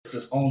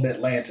just own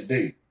that land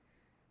today.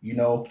 You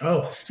know,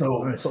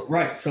 so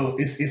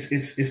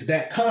it's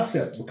that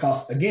concept,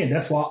 because again,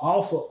 that's why I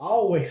also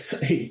always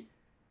say,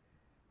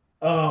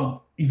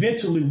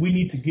 eventually we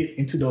need to get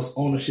into those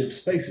ownership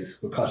spaces,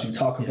 because you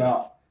talk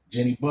about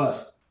Jenny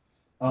Buss.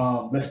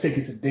 Let's take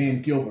it to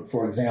Dan Gilbert,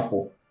 for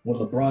example. When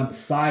LeBron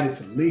decided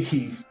to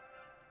leave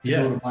to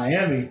go to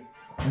Miami,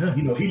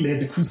 you know, he led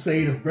the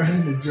crusade of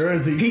burning the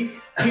jersey.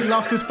 He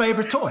lost his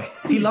favorite toy.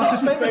 He lost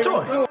his favorite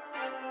toy.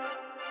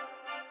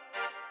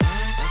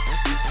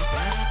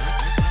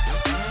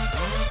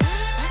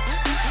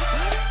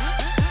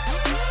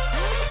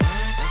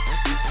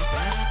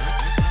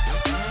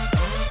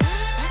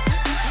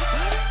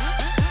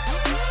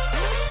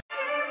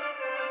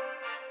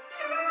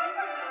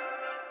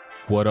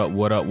 What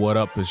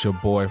up? It's your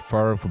boy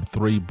Ferg from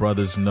Three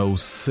Brothers No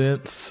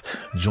Sense.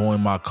 Join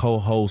my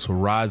co-host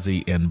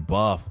Rozzy and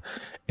Buff.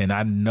 And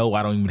I know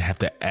I don't even have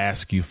to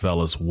ask you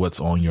fellas what's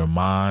on your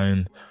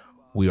mind.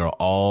 We are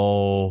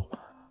all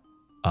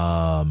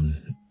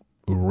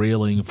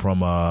reeling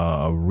from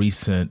a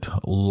recent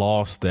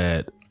loss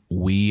that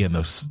we and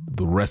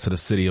the rest of the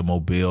city of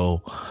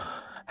Mobile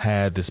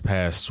had this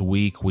past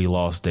week. We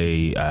lost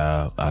a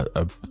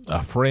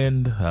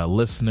friend, a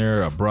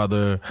listener, a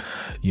brother,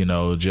 you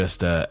know,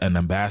 just an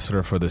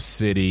ambassador for the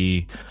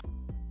city,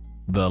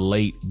 the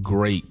late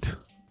great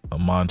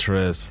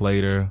Montrez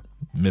Slater,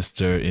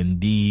 Mr.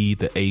 Indeed,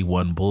 the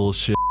A1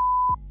 bullshit.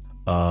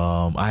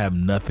 I have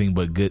nothing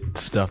but good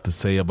stuff to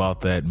say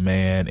about that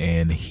man,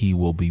 and he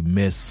will be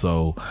missed.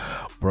 So,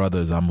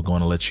 brothers, I'm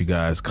going to let you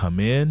guys come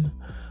in,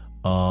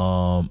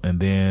 and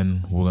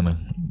then we're going to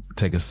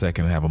take a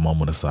second and have a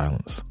moment of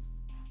silence.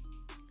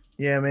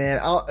 Yeah,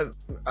 man.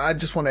 I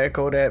just want to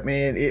echo that,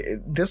 man.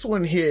 This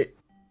one hit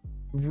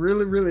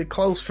really, really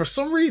close for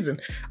some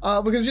reason.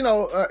 Because, you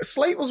know,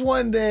 Slate was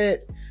one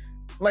that,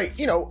 like,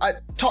 you know, I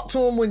talked to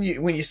him when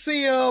you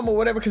see him or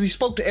whatever, because he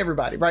spoke to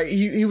everybody, right?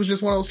 He was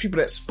just one of those people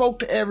that spoke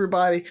to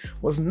everybody,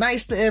 was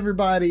nice to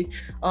everybody.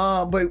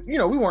 But, you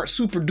know, we weren't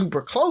super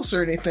duper close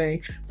or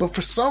anything. But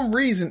for some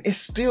reason, it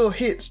still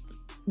hits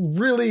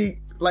really,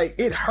 like,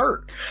 it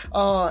hurt.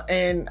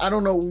 And I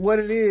don't know what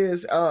it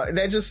is.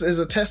 That just is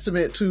a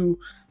testament to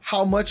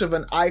how much of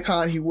an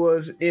icon he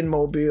was in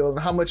Mobile, and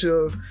how much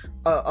of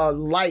a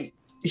light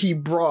he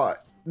brought,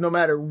 no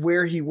matter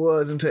where he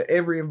was, into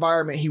every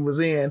environment he was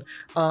in.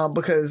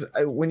 Because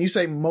when you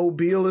say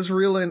Mobile is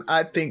reeling,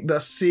 I think the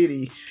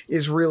city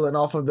is reeling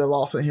off of the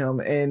loss of him.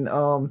 And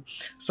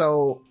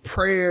so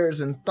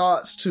prayers and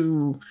thoughts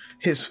to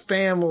his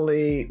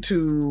family,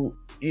 to,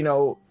 you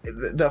know,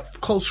 the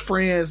close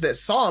friends that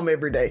saw him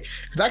every day,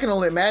 because I can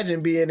only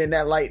imagine being in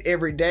that light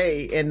every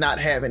day and not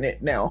having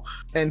it now.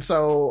 And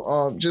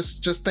so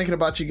just thinking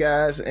about you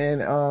guys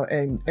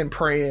and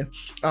praying.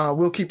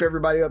 We'll keep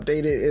everybody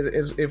updated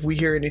as if we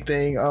hear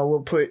anything.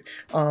 We'll put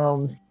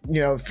you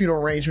know,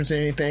 funeral arrangements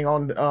and anything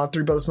on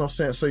Three Brothers No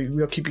Sense, so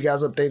we'll keep you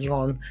guys updated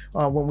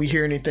on when we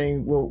hear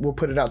anything. We'll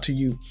put it out to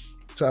you.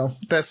 So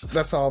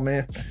that's all,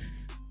 man.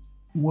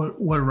 What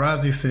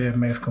Rozzy said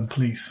makes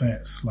complete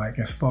sense. Like,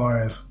 as far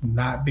as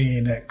not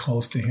being that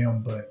close to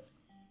him, but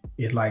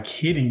it like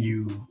hitting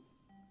you,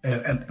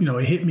 and you know,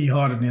 it hit me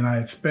harder than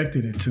I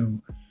expected it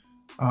to.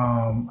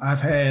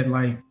 I've had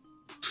like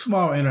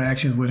small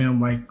interactions with him,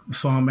 like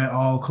saw him at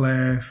All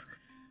Class.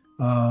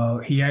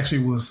 He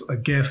actually was a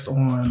guest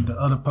on the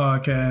other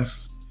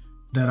podcast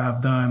that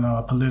I've done,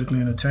 Politically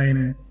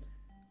Entertaining.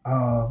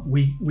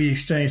 We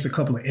exchanged a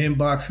couple of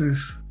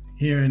inboxes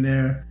here and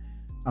there.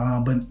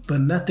 But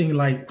nothing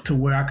like to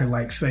where I could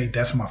like say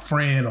that's my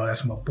friend or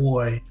that's my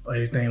boy or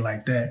anything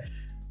like that.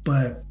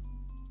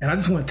 And I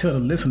just want to tell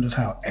the listeners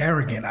how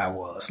arrogant I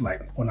was.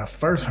 Like, when I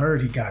first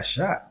heard he got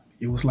shot,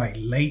 it was like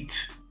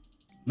late.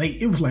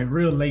 It was like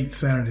real late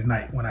Saturday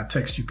night when I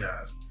text you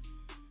guys.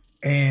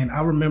 And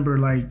I remember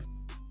like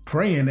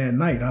praying that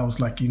night. I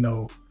was like, you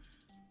know,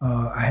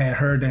 I had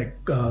heard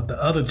that the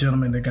other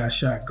gentleman that got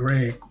shot,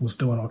 Greg, was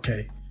doing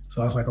okay.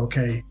 So I was like,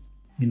 okay,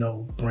 you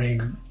know,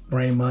 bring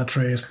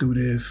Montrez through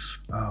this.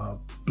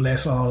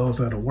 Bless all those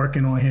that are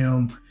working on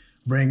him.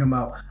 Bring him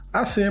out.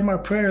 I said my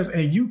prayers,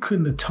 and you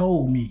couldn't have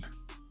told me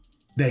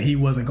that he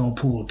wasn't going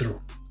to pull through.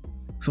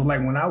 So, like,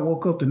 when I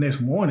woke up the next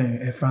morning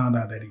and found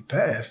out that he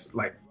passed,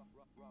 like,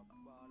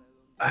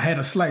 I had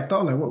a slight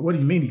thought, like, what do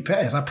you mean he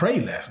passed? I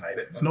prayed last night.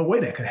 There's no way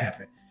that could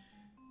happen.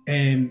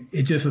 And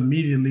it just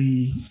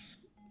immediately,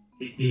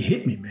 it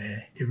hit me,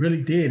 man. It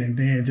really did. And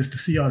then just to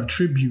see all the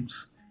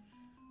tributes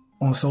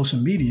on social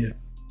media,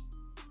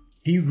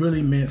 he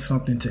really meant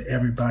something to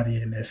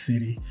everybody in that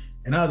city.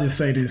 And I'll just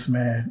say this,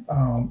 man,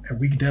 and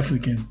we definitely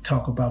can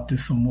talk about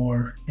this some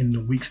more in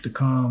the weeks to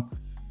come.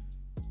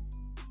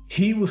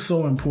 He was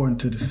so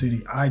important to the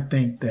city. I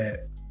think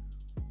that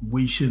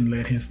we shouldn't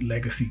let his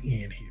legacy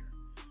end here.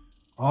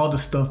 All the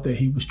stuff that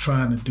he was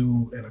trying to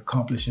do and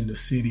accomplish in the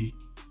city,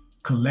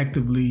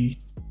 collectively,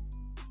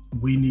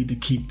 we need to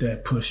keep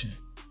that pushing.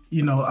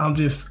 You know, I'm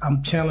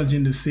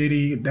challenging the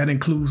city. That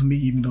includes me,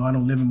 even though I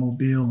don't live in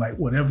Mobile. Like,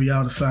 whatever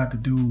y'all decide to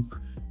do,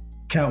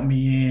 count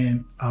me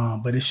in.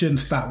 But it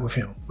shouldn't stop with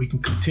him. We can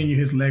continue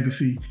his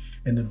legacy.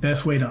 And the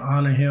best way to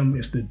honor him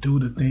is to do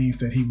the things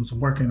that he was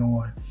working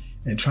on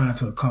and trying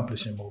to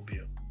accomplish in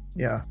Mobile.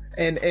 Yeah.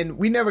 And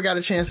we never got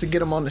a chance to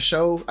get him on the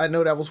show. I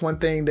know that was one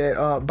thing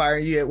that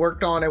Byron, you had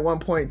worked on at one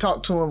point,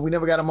 talked to him. We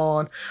never got him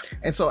on.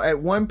 And so at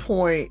one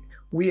point,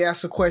 we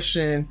asked the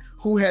question,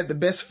 who had the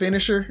best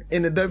finisher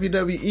in the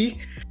WWE?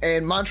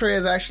 And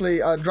Montrez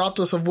actually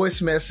dropped us a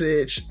voice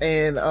message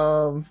and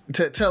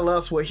to tell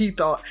us what he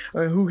thought,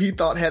 who he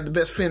thought had the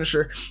best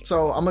finisher.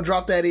 So I'm gonna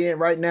drop that in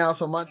right now.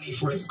 So for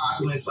his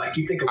opulence, like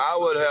you think I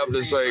would have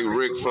to say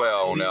Ric Flair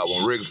on that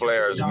one. Ric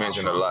Flair is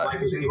mentioned a lot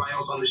in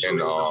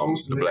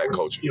the black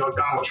culture.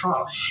 Donald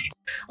Trump.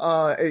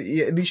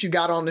 Yeah, at least you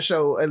got on the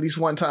show at least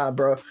one time,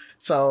 bro.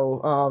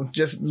 So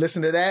just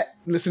listen to that.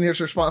 Listen to his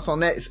response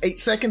on that. It's 8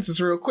 seconds. It's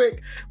real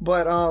quick,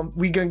 but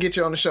we gonna get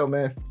you on the show,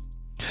 man.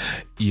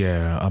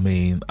 Yeah, I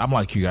mean, I'm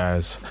like you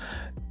guys.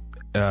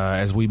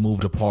 As we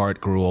moved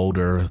apart, grew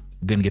older,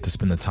 didn't get to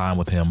spend the time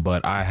with him,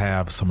 but I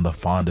have some of the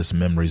fondest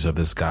memories of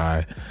this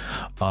guy,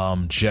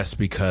 just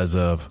because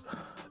of,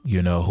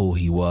 you know, who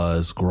he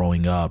was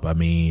growing up. I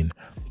mean,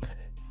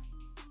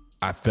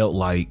 I felt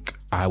like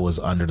I was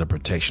under the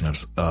protection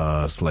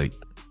of Slate.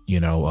 You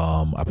know,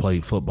 I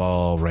played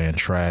football, ran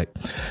track.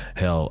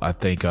 Hell, I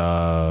think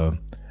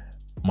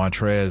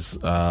Montrez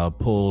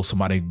pulled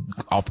somebody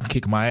off and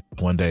kicked my ass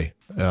one day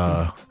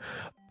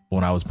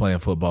when I was playing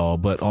football.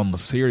 But on the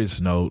serious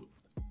note,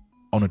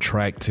 on a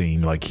track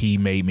team, like he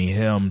made me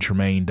him,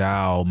 Tremaine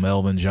Dow,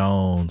 Melvin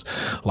Jones,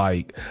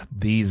 like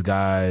these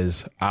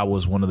guys. I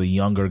was one of the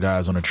younger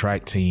guys on the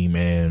track team,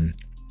 and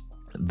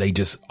they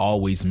just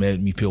always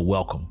made me feel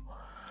welcome.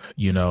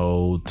 You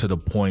know, to the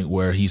point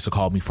where he used to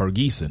call me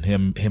Ferguson.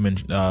 Him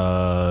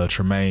and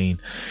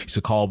Tremaine used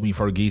to call me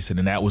Ferguson,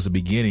 and that was the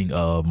beginning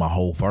of my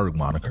whole Ferg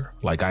moniker.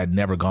 Like I had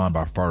never gone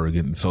by Ferg,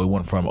 and so it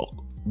went from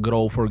good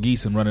old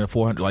Ferguson running a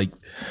 400, like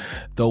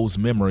those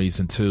memories,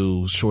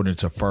 into shortening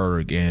to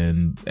Ferg.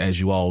 And as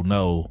you all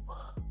know,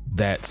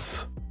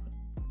 that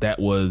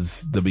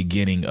was the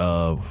beginning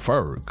of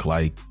Ferg.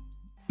 Like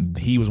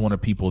he was one of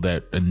the people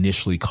that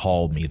initially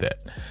called me that.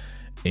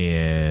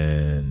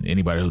 And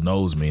anybody who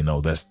knows me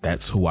know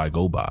that's who I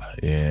go by.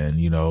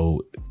 And, you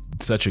know,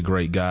 such a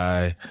great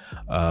guy.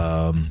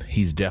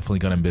 He's definitely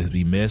going to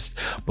be missed,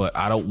 but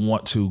I don't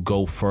want to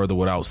go further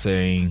without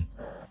saying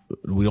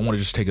we don't want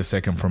to just take a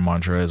second from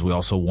Montrez. We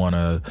also want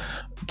to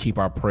keep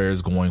our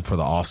prayers going for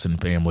the Austin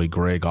family.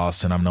 Greg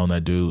Austin, I've known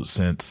that dude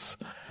since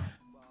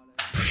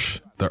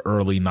the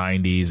early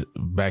 90s,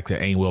 back to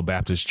Ainwell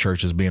Baptist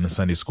Church as being in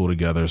Sunday school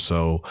together.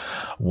 So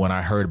when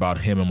I heard about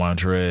him and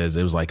Montrez,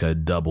 it was like a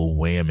double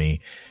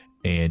whammy,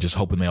 and just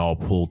hoping they all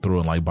pulled through.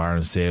 And like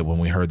Byron said, when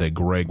we heard that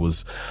Greg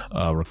was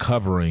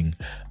recovering,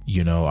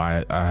 you know,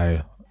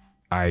 I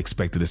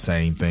expected the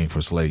same thing for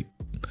Slate.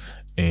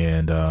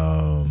 And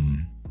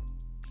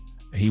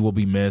he will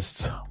be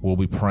missed. We'll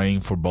be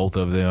praying for both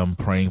of them,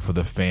 praying for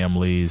the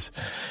families,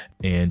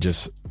 and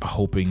just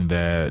hoping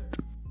that,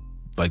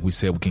 like we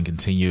said, we can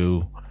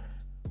continue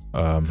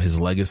his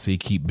legacy,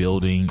 keep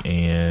building.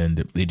 And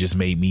it just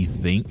made me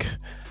think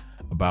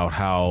about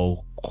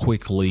how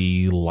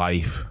quickly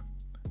life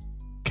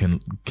can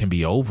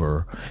be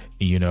over.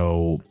 You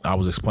know, I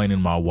was explaining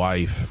to my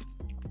wife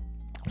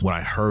when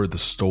I heard the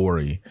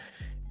story,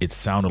 it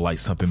sounded like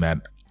something that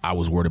I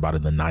was worried about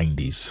in the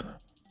 90s.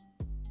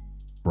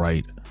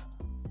 Right?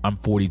 I'm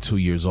 42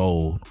 years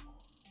old.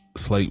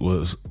 Slate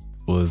was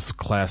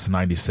class of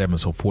 97,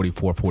 so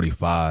 44,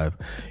 45.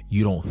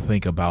 You don't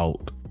think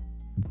about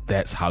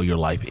that's how your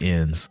life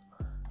ends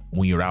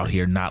when you're out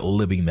here not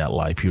living that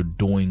life. You're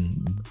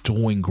doing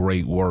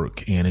great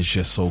work, and it's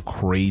just so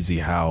crazy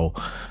how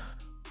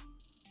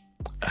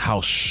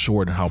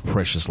short and how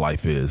precious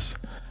life is.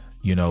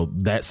 You know,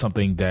 that's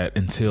something that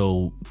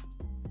until,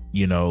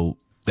 you know,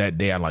 that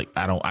day, I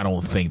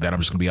don't think that I'm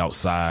just gonna be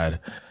outside,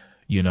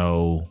 you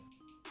know,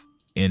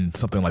 and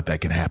something like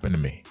that can happen to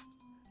me.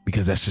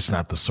 Because that's just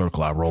not the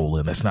circle I roll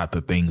in. That's not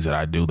the things that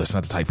I do. That's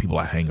not the type of people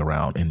I hang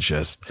around. And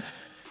just,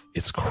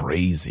 it's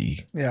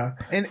crazy. Yeah.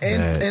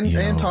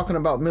 And talking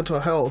about mental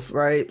health,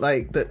 right?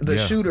 Like the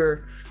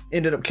shooter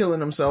ended up killing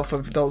himself, for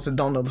those that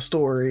don't know the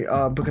story,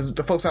 because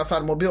the folks outside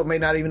of Mobile may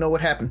not even know what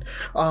happened.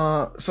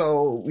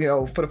 So, you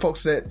know, for the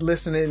folks that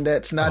listening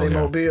that's not in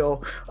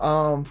Mobile,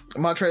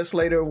 Montrez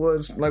Slater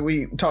was, like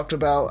we talked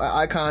about, an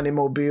icon in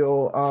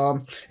Mobile,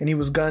 and he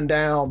was gunned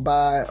down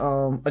by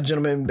a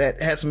gentleman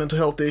that had some mental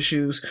health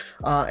issues,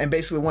 and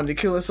basically wanted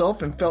to kill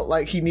himself and felt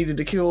like he needed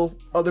to kill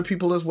other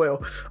people as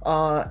well.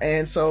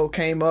 And so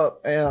came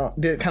up,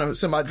 did kind of a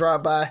semi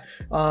drive-by,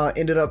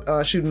 ended up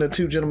shooting the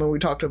two gentlemen we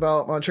talked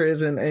about,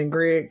 Montrez and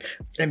Greg,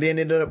 and then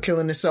ended up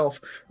killing himself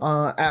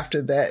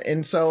after that.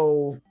 And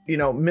so, you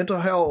know, mental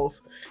health,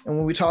 and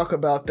when we talk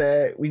about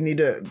that, we need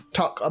to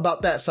talk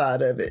about that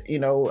side of it. You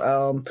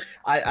know,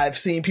 I've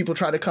seen people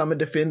try to come and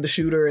defend the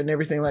shooter and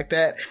everything like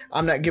that.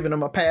 I'm not giving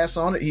him a pass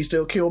on it. He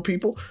still killed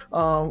people,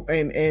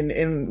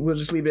 and we'll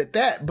just leave it at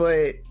that.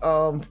 But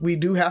we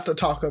do have to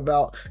talk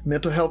about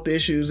mental health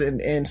issues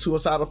and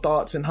suicidal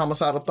thoughts and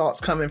homicidal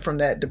thoughts coming from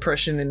that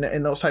depression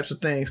and those types of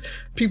things.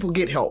 People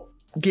get help.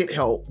 get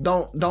help.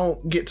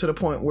 Don't get to the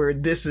point where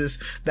this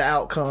is the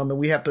outcome and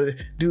we have to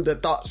do the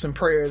thoughts and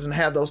prayers and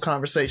have those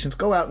conversations.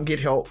 Go out and get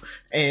help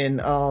and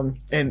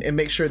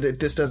make sure that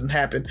this doesn't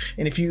happen.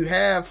 And if you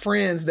have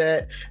friends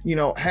that, you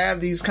know,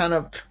 have these kind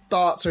of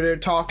thoughts or they're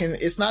talking,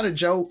 it's not a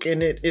joke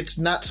and it's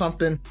not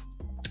something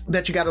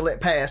that you got to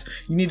let pass.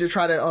 You need to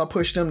try to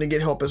push them to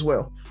get help as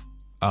well.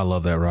 I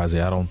love that,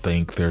 Rozzy. I don't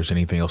think there's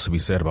anything else to be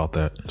said about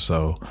that.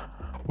 So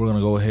we're going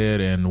to go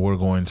ahead and we're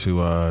going to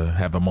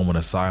have a moment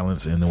of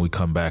silence, and then we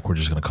come back. We're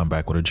just going to come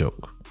back with a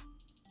joke.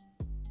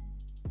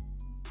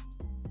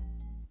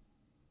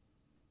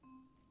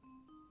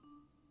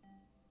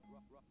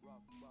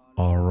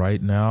 All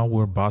right, now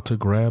we're about to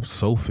grab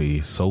Sophie.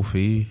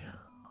 Sophie,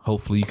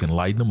 hopefully you can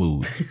lighten the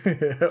mood.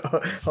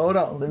 Hold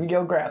on. Let me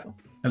go grab him.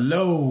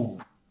 Hello.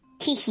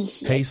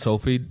 Hey,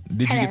 Sophie,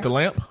 did you get the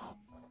lamp?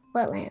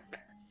 What lamp?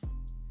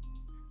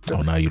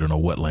 Oh, now you don't know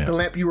what lamp. The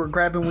lamp you were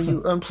grabbing when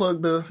you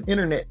unplugged the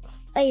internet.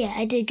 Oh, yeah,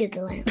 I did get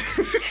the lamp.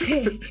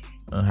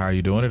 How are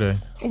you doing today?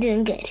 I'm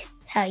doing good.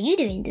 How are you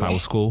doing today? How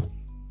was school?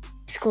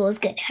 School is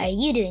good. How are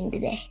you doing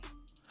today?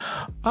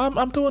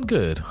 I'm doing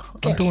good.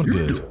 I'm doing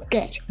good.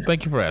 Good.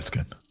 Thank you for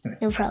asking.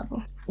 No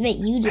problem. But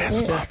you doing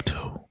Ask good. Bob,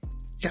 too.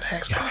 You gotta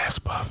ask.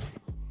 Ask Bob.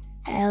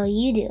 How are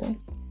you doing?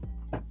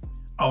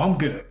 Oh, I'm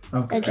good.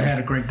 Okay. I had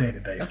a great day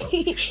today.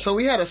 So So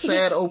we had a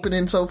sad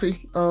opening,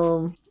 Sophie,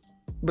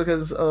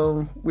 because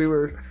we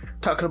were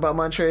talking about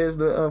Montrez,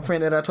 the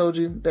friend that I told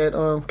you that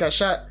got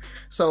shot.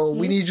 So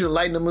we need you to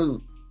lighten the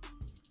mood.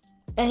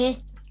 Okay.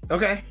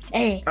 Okay?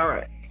 Okay. All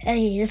right.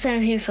 Okay, that's what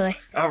I'm here for.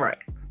 All right.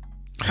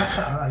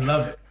 I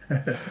love it.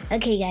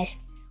 Okay, guys.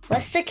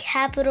 What's the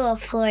capital of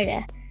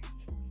Florida?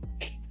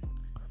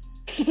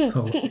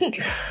 So,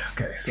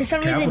 For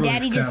some reason,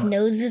 Daddy just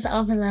knows this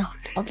off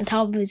the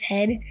top of his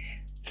head.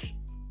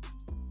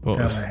 What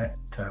was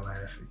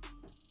Tallahassee.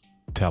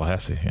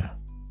 Tallahassee, yeah.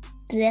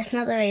 That's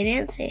not the right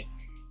answer.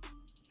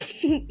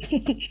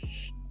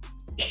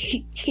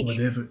 What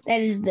is it?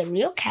 That is the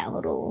real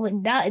capital. But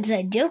not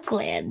inside Joke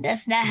Land.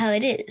 That's not how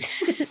it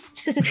is.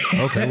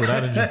 Okay, we're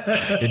not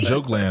in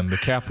Joke Land. The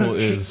capital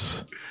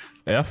is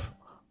F.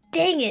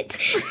 Dang it.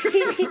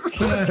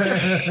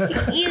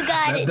 You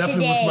got it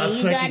today.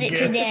 You got it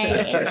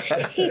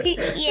today.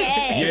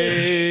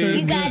 Yay.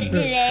 You got it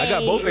today. I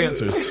got both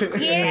answers.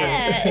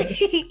 Yeah.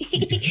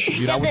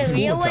 Dude, I went to The school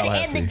real in one and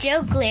Tallahassee. the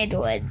Joke Land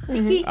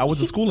one. I went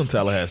to school in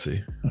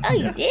Tallahassee. Oh,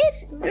 you did?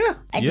 Yeah.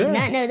 I did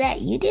not know that.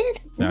 You did?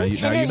 Now you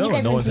I know.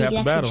 guys No went one's to half the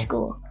exact same battle.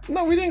 school.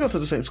 No, we didn't go to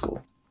the same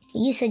school.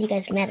 You said you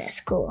guys met at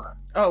school.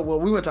 Oh, well,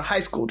 we went to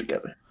high school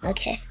together.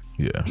 Okay.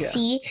 Yeah.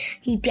 See,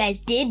 you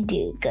guys did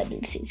go to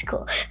the same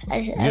school. I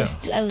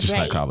was Just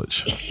right. not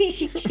college.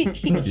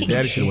 Your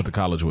daddy should have went to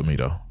college with me,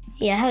 though.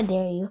 Yeah, how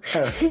dare you?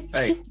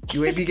 Hey,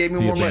 UAB gave me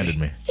He more abandoned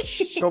money.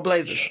 me. Go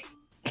Blazers.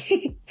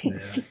 Yeah,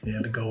 you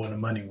had to go when the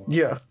money was.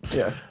 Yeah.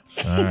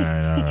 All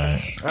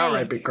right. All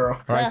right, big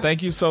girl. All right,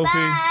 thank you, Sophie.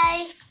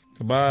 Bye.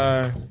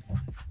 Goodbye.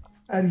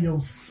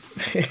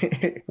 Adios.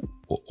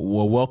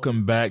 Well,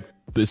 welcome back.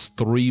 This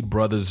Three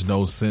Brothers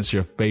No Sense,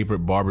 your favorite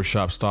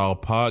barbershop style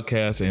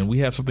podcast. And we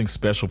have something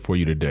special for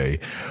you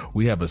today.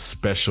 We have a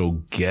special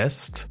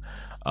guest,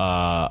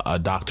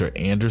 Dr.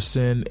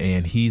 Anderson,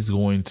 and he's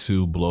going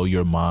to blow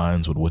your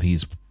minds with what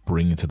he's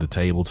bringing to the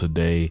table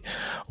today.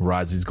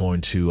 Rozzy's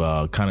going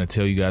to kind of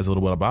tell you guys a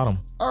little bit about him.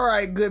 All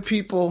right, good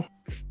people.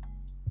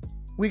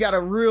 We got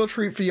a real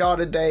treat for y'all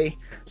today.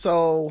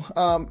 So,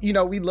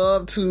 we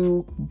love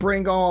to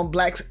bring on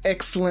Black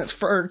excellence.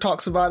 Ferg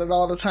talks about it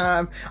all the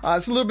time.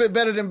 It's a little bit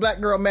better than Black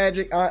Girl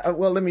Magic.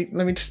 Well, let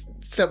me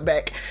step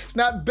back. It's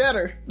not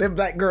better than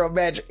Black Girl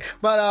Magic,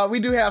 but we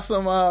do have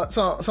some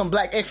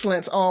Black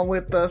excellence on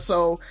with us.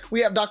 So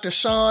we have Dr.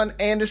 Sean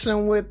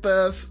Anderson with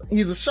us.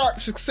 He's a sharp,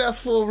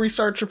 successful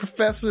researcher,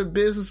 professor,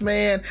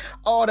 businessman,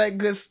 all that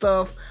good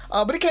stuff.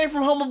 But he came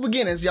from humble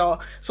beginnings,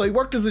 y'all. So he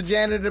worked as a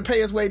janitor to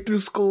pay his way through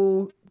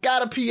school,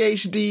 got a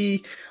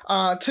PhD,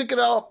 took it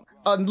up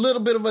a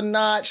little bit of a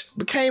notch,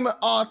 became an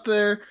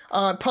author,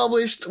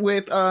 published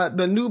with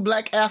the new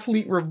Black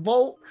Athlete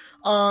Revolt.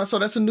 So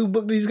that's a new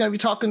book that he's going to be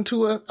talking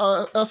to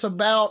us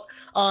about.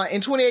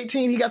 In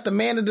 2018, he got the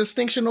Man of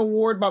Distinction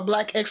Award by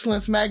Black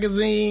Excellence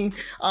Magazine.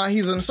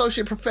 He's an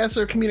associate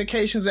professor of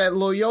communications at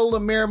Loyola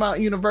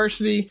Marymount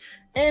University.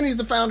 And he's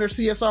the founder of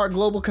CSR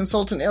Global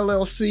Consultant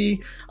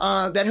LLC,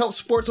 that helps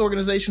sports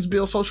organizations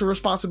build social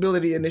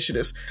responsibility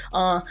initiatives.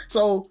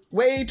 So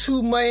way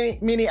too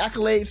many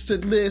accolades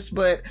to list,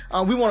 but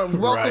we want to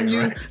welcome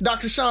you,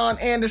 Dr. Sean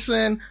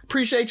Anderson.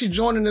 Appreciate you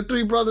joining the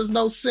Three Brothers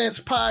No Sense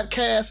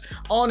podcast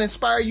on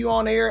Inspire You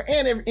On Air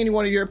and any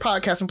one of your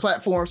podcasting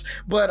platforms.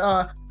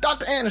 But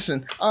Dr.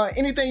 Anderson,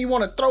 anything you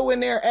want to throw in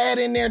there, add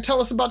in there,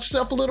 tell us about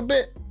yourself a little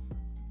bit?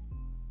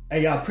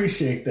 Hey, I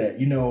appreciate that.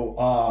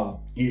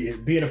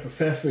 Being a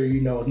professor,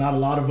 it's not a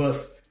lot of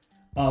us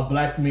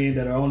Black men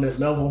that are on that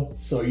level.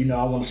 So,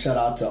 I want to shout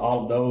out to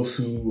all of those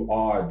who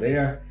are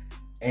there.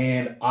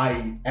 And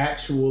I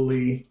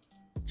actually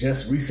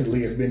just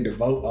recently have been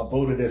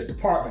voted as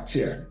department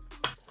chair.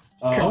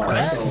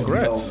 Congrats.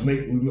 So,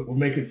 we're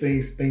making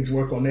things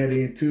work on that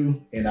end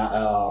too. And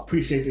I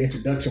appreciate the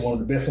introduction. One of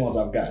the best ones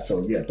I've got.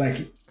 So yeah, thank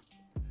you.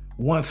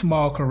 One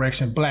small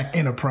correction, Black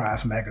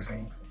Enterprise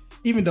magazine.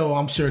 Even though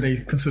I'm sure they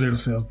consider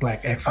themselves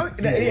Black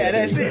Excellence. Yeah,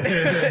 that's it.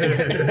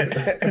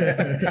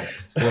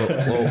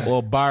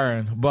 well,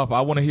 Byron, Buff,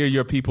 I want to hear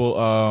your people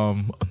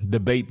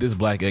debate this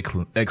Black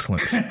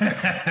excellence.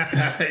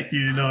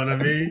 You know what I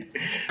mean?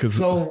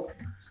 So,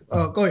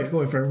 go ahead,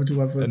 Fred. What you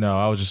want to say? No,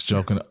 I was just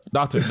joking.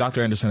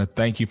 Dr. Anderson,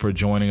 thank you for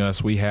joining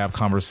us. We have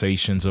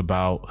conversations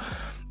about,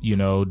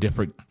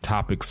 different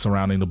topics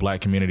surrounding the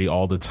Black community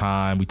all the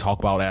time. We talk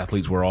about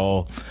athletes. We're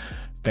all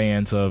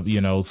fans of,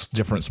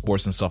 different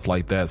sports and stuff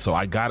like that. So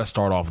I got to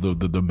start off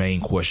the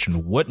main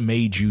question. What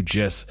made you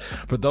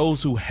for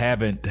those who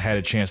haven't had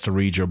a chance to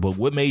read your book,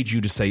 what made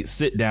you to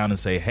sit down and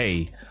say,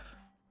 hey,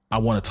 I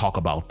want to talk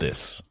about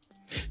this?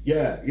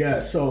 Yeah.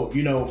 So,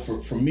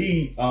 for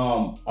me,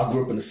 I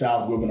grew up in the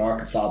South, grew up in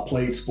Arkansas,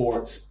 played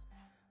sports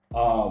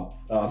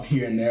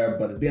here and there.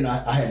 But then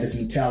I had this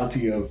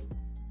mentality of,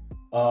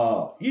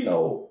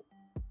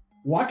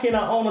 why can't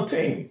I own a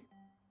team?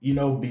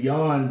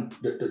 Beyond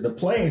the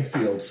playing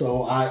field.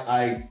 So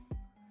I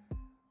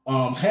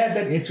had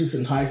that interest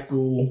in high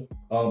school,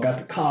 got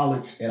to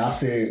college, and I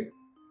said,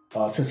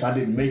 since I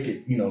didn't make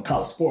it,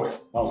 college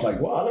sports, I was like,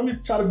 well, let me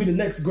try to be the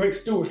next great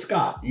Stuart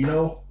Scott,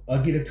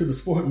 get into the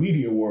sport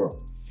media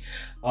world.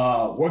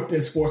 Worked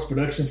in sports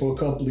production for a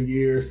couple of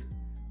years,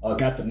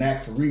 got the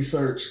knack for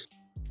research,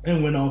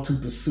 and went on to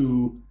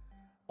pursue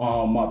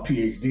my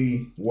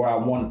PhD, where I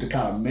wanted to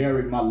kind of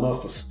marry my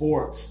love for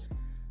sports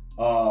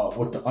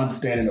with the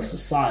understanding of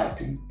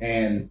society.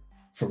 And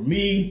for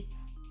me,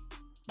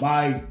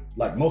 my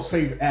most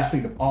favorite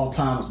athlete of all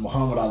time is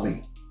Muhammad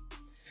Ali.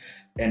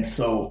 And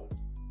so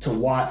to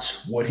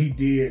watch what he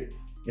did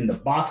in the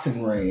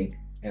boxing ring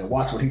and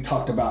watch what he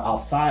talked about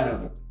outside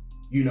of it,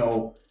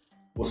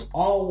 was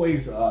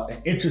always an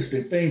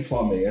interesting thing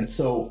for me. And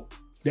so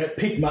that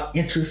piqued my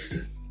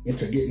interest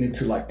into getting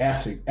into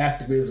athlete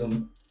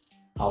activism,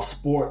 how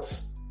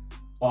sports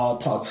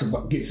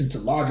gets into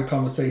larger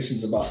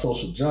conversations about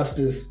social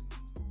justice.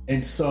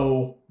 And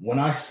so when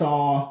I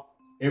saw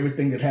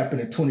everything that happened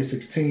in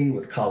 2016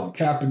 with Colin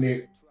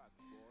Kaepernick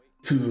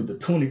to the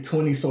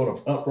 2020 sort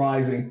of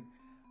uprising,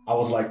 I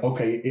was like,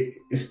 okay,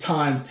 it's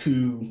time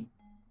to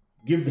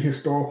give the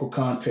historical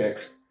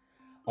context.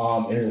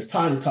 And it's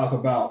time to talk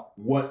about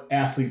what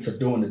athletes are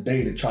doing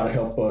today to try to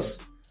help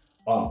us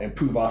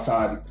improve our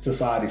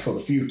society for the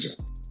future.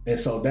 And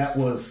so that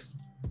was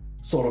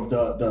sort of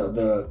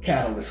the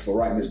catalyst for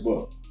writing this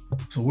book.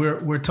 So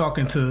we're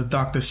talking to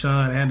Dr.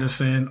 Sean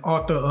Anderson,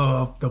 author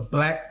of The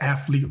Black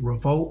Athlete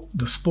Revolt,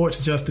 the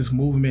Sports Justice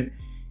Movement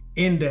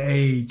in the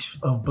Age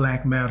of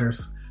Black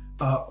Lives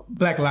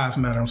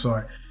Matter. I'm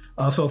sorry.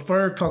 So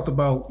Ferg talked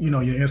about,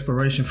 your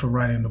inspiration for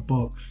writing the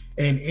book.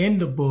 And in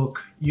the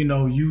book, you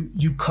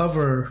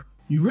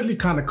really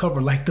kind of cover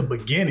the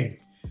beginning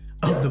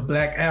of the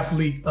Black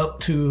athlete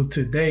up to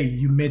today.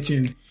 You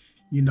mentioned,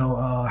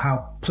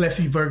 how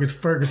Plessy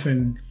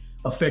Ferguson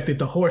affected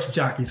the horse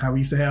jockeys, how we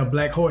used to have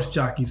black horse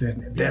jockeys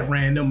and that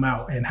ran them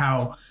out, and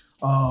how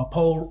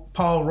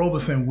Paul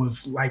Robeson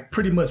was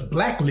pretty much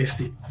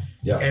blacklisted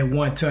at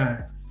one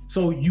time.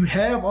 So you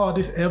have all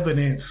this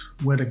evidence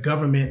where the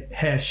government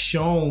has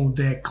shown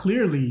that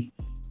clearly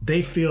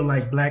they feel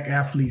like black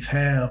athletes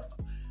have,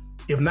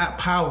 if not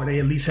power, they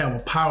at least have a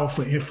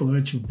powerful,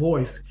 influential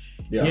voice.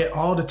 Yeah. Yet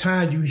all the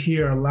time you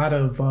hear a lot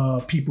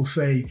of people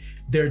say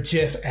they're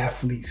just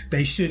athletes.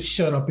 They should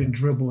shut up and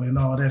dribble and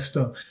all that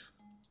stuff.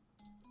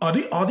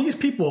 Are these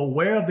people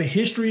aware of the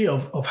history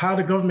of how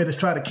the government has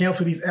tried to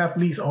cancel these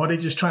athletes, or are they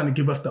just trying to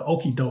give us the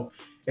okie doke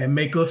and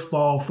make us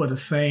fall for the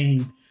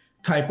same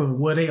type of,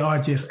 well, they are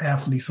just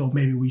athletes, so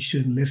maybe we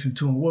shouldn't listen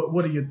to them?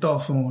 What are your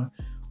thoughts on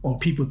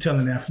people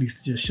telling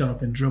athletes to just shut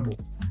up and dribble?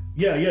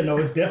 Yeah, no,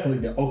 it's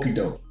definitely the okie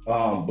doke.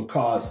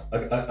 Because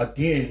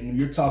again, when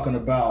you're talking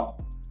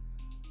about,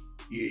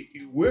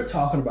 we're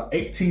talking about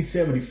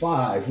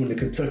 1875 when the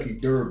Kentucky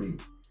Derby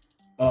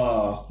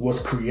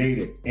was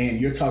created.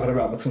 And you're talking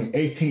about between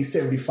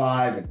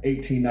 1875 and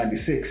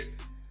 1896,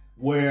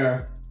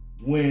 where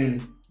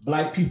when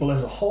black people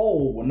as a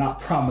whole were not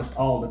promised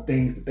all the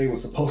things that they were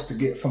supposed to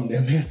get from the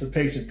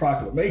Emancipation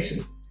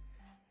Proclamation,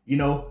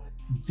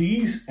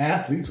 these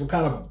athletes were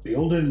kind of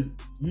building,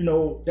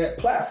 that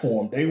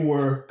platform. They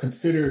were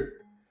considered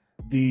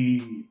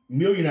the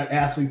millionaire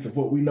athletes of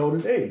what we know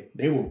today.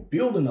 They were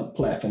building a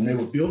platform. They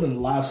were building the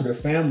lives of their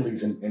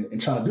families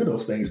and trying to do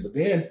those things. But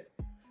then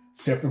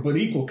Separate but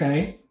Equal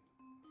came,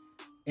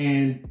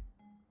 and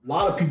a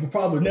lot of people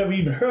probably never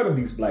even heard of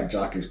these black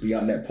jockeys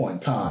beyond that point in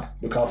time,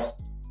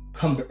 because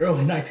come the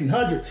early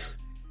 1900s,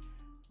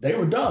 they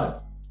were done.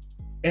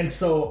 And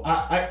so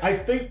I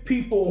think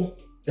people,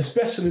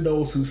 especially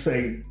those who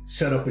say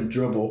shut up and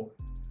dribble,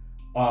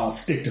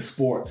 stick to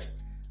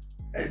sports,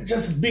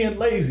 just being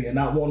lazy and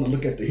not wanting to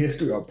look at the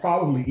history, or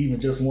probably even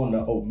just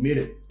wanting to omit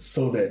it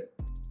so that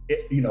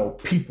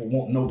people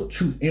won't know the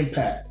true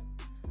impact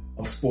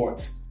of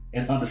sports.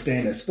 and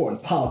understand that sport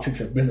and politics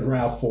have been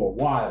around for a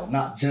while,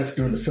 not just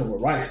during the civil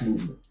rights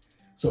movement.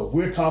 So if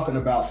we're talking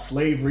about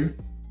slavery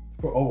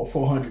for over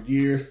 400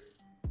 years,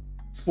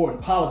 sport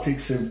and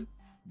politics have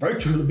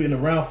virtually been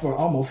around for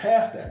almost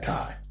half that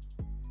time.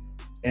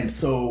 And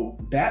so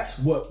that's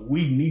what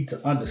we need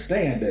to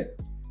understand, that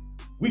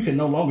we can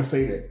no longer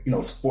say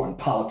that, sport and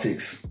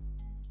politics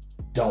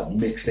don't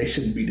mix. They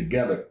shouldn't be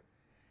together.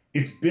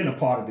 It's been a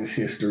part of this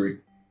history,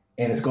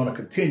 and it's going to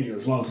continue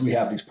as long as we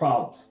have these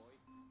problems.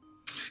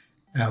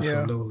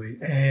 Absolutely.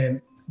 Yeah.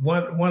 And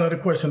one other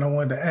question I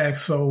wanted to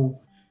ask. So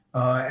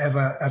as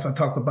I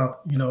talked about,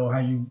 how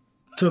you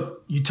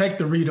take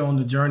the reader on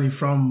the journey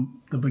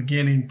from the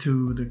beginning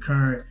to the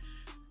current.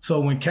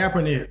 So when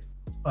Kaepernick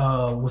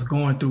was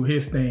going through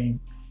his thing,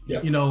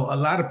 a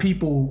lot of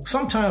people,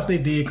 sometimes they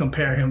did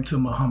compare him to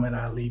Muhammad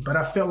Ali, but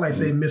I felt like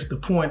they missed the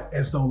point,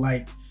 as though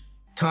like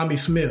Tommy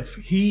Smith,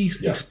 he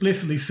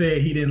explicitly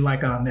said he didn't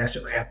like our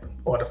national anthem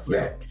or the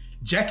flag. Yeah.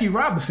 Jackie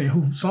Robinson,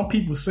 who some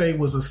people say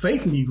was a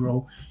safe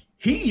Negro,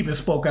 he even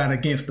spoke out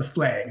against the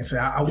flag and said,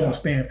 I won't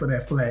stand for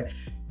that flag.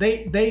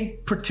 They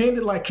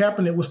pretended like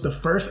Kaepernick was the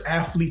first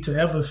athlete to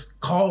ever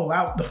call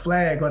out the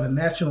flag or the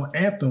national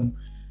anthem.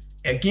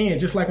 Again,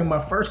 just like in my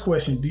first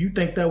question, do you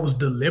think that was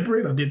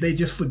deliberate, or did they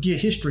just forget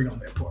history on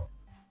that part?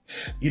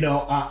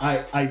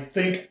 I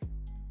think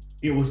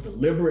it was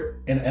deliberate,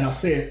 and I'll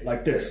say it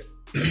like this.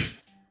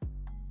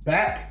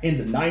 Back in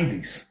the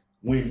 90s,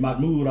 when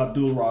Mahmoud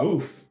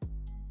Abdul-Rauf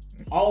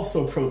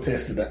also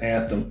protested the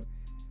anthem,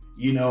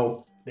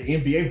 the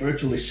NBA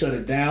virtually shut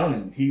it down,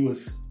 and he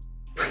was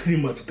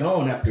pretty much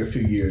gone after a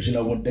few years,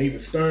 when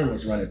David Stern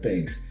was running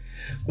things.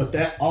 But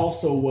that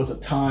also was a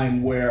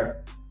time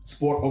where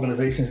sport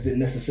organizations didn't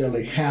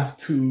necessarily have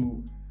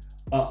to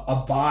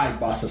abide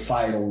by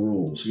societal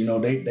rules.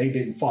 They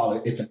didn't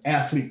follow. If an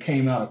athlete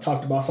came out and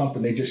talked about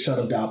something, they just shut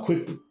them down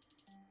quickly.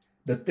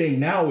 The thing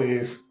now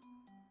is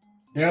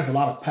there's a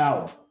lot of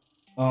power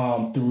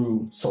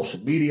through social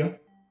media.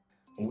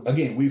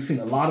 Again, we've seen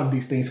a lot of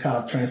these things kind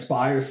of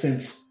transpire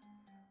since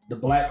the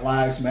Black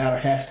Lives Matter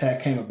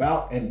hashtag came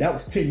about, and that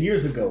was 10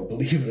 years ago,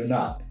 believe it or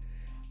not.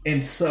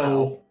 And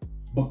so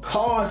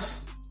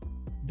because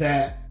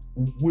that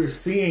we're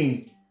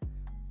seeing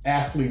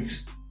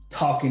athletes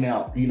talking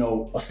out,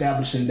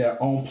 establishing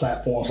their own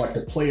platforms like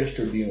the Players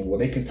Tribune, where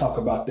they can talk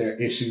about their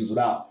issues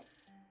without,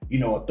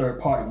 a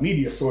third-party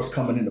media source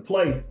coming into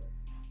play,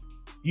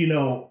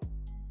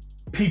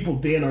 people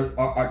then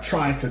are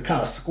trying to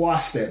kind of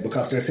squash that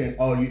because they're saying,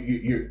 oh,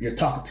 you're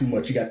talking too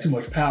much. You got too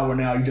much power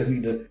now. You just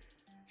need to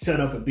shut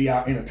up and be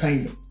our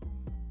entertainment.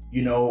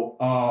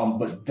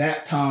 But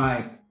that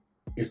time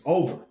is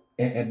over.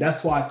 And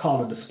that's why I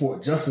call it the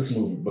sport justice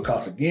movement,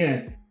 because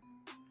again,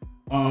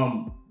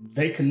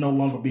 they can no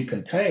longer be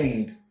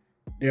contained.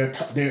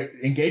 They're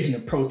engaging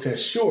in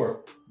protest,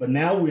 sure, but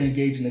now we're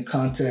engaging in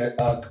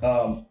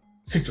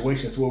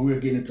situations where we're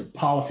getting into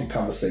policy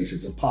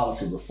conversations and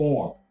policy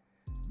reform.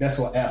 That's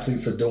what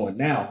athletes are doing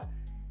now.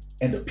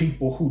 And the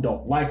people who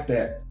don't like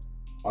that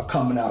are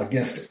coming out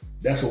against it.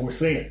 That's what we're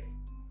seeing.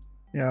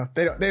 Yeah,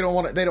 they don't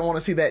want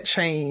to see that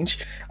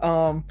change.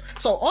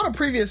 So on a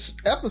previous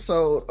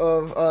episode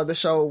of the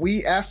show,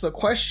 we asked a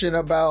question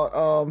about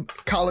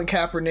Colin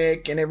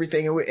Kaepernick and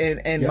everything,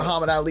 and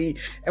Muhammad Ali,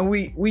 and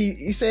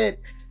we said,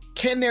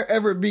 can there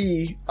ever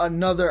be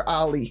another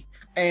Ali?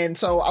 And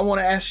so I want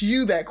to ask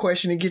you that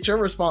question and get your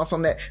response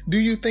on that. Do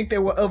you think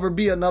there will ever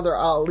be another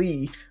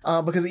Ali?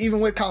 Because even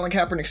with Colin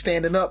Kaepernick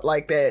standing up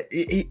like that,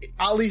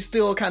 Ali's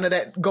still kind of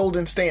that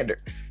golden standard.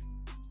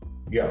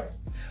 Yeah.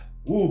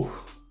 Ooh.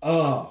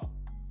 I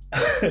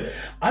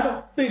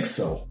don't think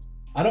so.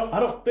 I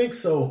don't think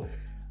so.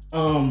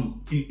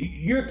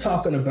 You're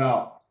talking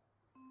about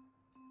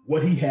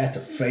what he had to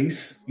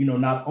face,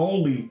 not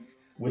only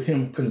with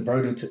him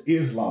converting to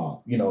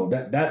Islam,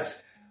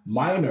 that's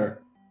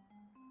minor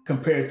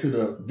compared to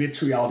the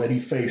vitriol that he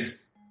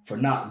faced for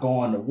not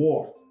going to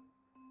war.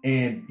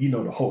 And,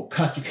 the whole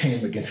country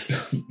came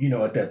against him,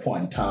 at that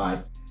point in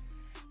time.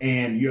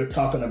 And you're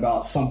talking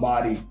about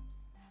somebody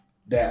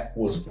that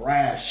was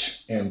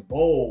brash and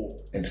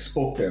bold and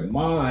spoke their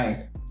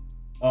mind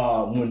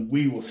when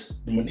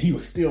he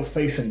was still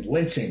facing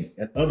lynching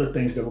and other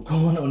things that were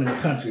going on in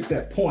the country at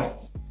that point.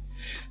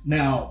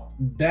 Now,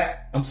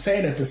 that I'm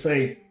saying that to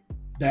say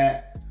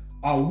that,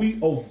 are we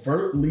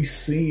overtly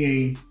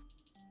seeing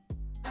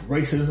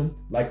racism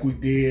like we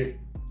did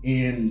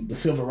in the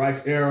civil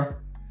rights era?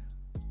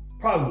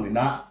 Probably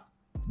not,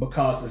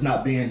 because it's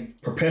not being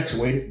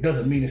perpetuated.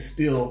 Doesn't mean it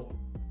still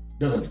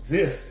doesn't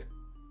exist,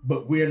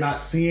 but we're not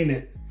seeing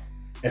it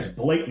as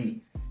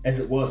blatant as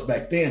it was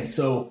back then.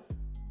 So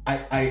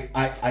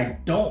I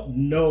don't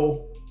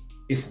know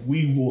if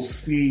we will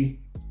see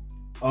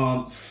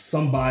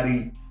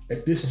somebody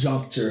at this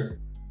juncture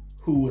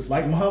who is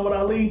like Muhammad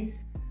Ali,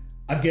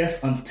 I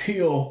guess,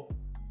 until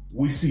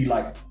we see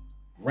like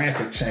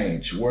rampant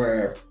change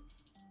where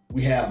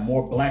we have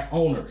more black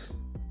owners,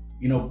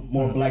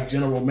 more black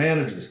general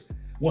managers.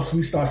 Once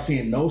we start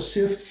seeing those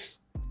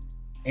shifts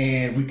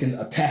and we can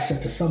attach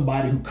that to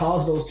somebody who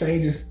caused those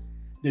changes,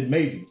 then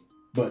maybe.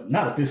 but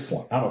not at this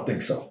point. I don't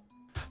think so.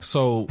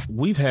 So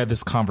we've had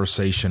this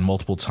conversation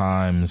multiple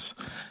times,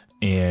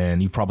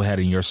 and you probably had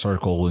it in your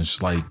circle.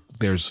 It's like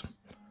there's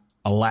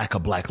a lack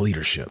of black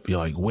leadership. You're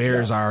like,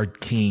 where's our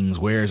kings?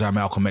 Where's our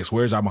Malcolm X?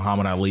 Where's our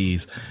Muhammad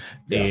Ali's?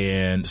 Yeah.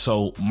 And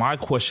so my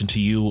question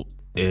to you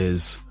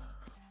is,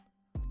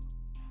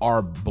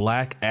 are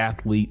black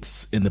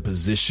athletes in the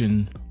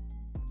position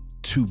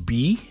to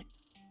be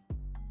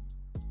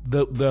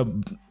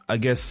the I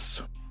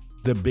guess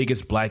the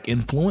biggest black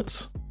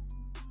influence?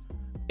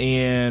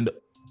 And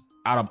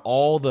out of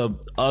all the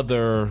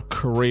other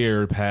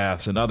career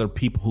paths and other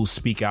people who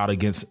speak out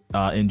against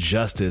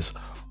injustice,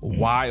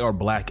 why are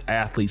black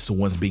athletes the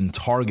ones being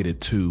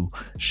targeted to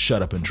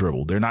shut up and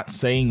dribble? They're not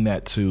saying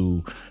that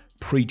to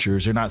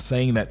preachers. They're not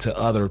saying that to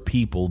other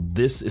people.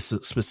 This is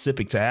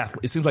specific to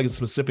athletes. It seems like it's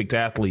specific to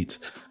athletes.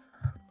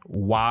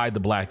 Why the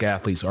black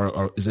athletes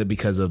are is it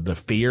because of the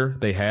fear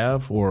they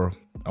have? Or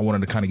I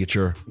wanted to kind of get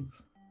your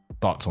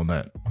thoughts on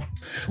that.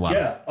 Wow.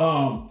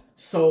 Yeah.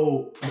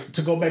 So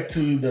to go back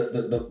to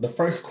the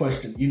first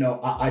question,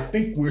 I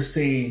think we're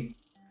seeing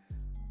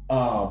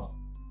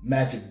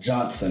Magic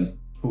Johnson,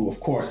 who, of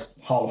course,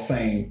 Hall of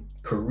Fame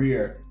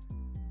career,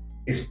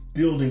 is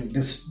building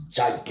this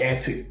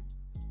gigantic,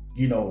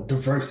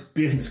 diverse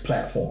business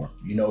platform.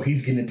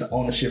 He's getting into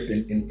ownership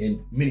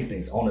in many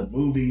things, on a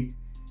movie,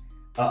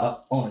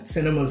 on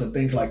cinemas and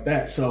things like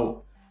that.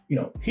 So,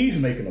 he's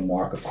making a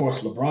mark. Of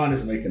course, LeBron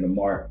is making a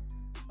mark.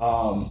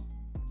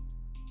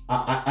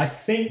 I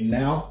think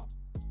now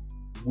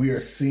we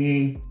are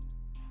seeing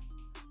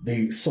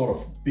the sort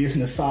of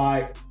business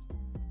side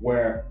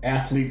where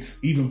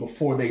athletes, even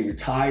before they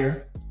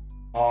retire,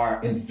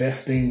 are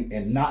investing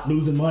and not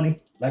losing money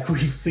like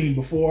we've seen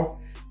before,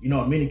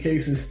 in many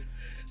cases.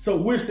 So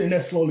we're seeing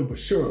that slowly but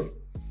surely.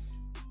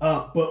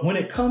 But when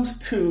it comes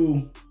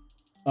to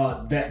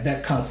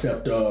that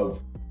concept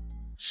of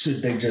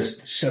should they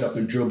just shut up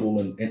and dribble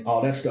and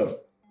all that stuff,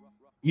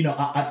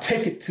 I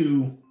take it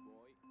to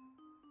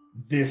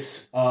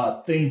this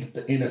thing that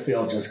the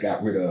NFL just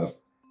got rid of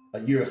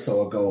a year or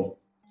so ago,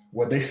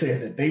 where they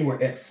said that they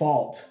were at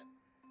fault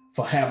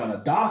for having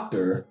a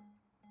doctor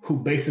who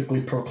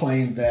basically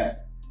proclaimed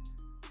that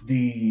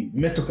the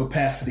mental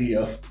capacity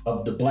of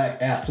the black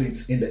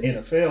athletes in the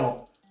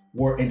NFL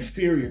were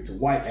inferior to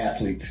white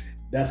athletes.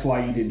 That's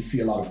why you didn't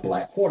see a lot of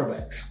black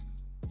quarterbacks.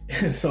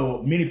 And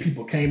so many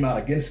people came out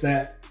against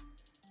that,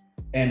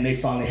 and they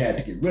finally had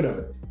to get rid of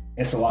it.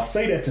 And so I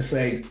say that to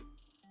say,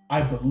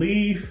 I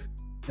believe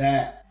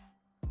that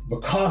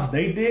because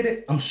they did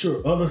it, I'm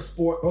sure other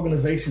sport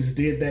organizations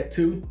did that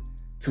too,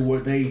 to where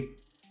they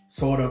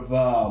sort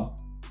of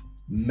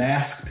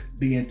masked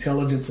the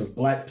intelligence of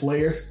black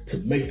players to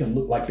make them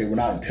look like they were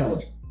not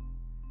intelligent.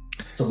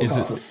 So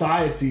because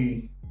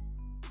society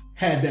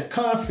had that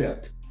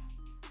concept,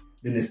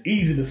 then it's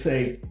easy to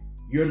say,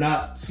 you're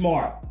not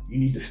smart. You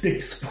need to stick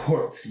to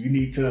sports. You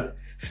need to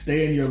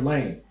stay in your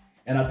lane.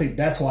 And I think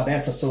that's why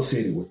that's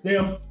associated with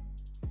them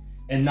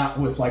and not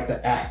with like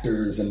the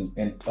actors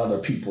and other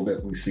people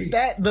that we see.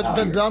 That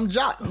the dumb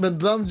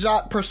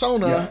jock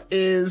persona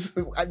is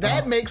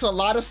that makes a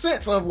lot of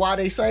sense of why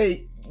they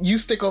say you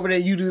stick over there,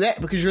 you do that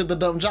because you're the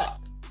dumb jock.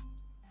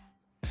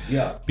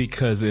 Yeah.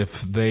 Because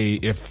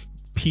if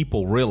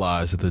people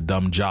realize that the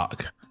dumb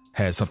jock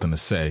has something to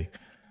say,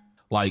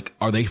 like,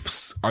 are they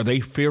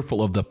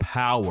fearful of the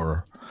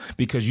power?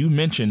 Because you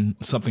mentioned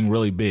something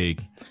really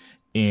big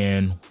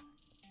in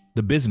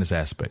the business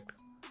aspect.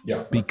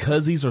 Yeah.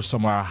 Because these are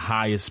some of our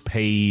highest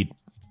paid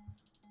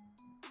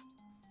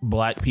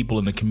black people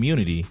in the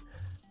community,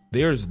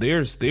 there's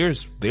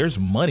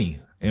money,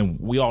 and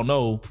we all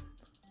know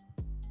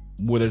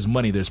where there's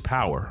money, there's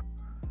power.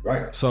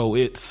 Right. So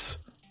it's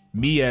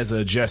me as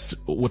just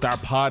with our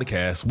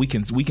podcast,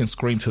 we can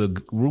scream to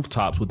the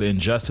rooftops with the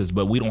injustice,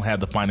 but we don't have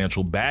the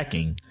financial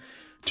backing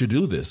to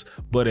do this.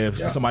 But if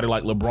somebody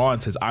like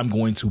LeBron says, I'm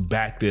going to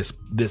back this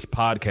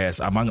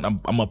podcast, I'm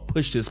gonna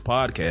push this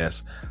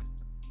podcast.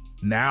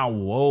 Now,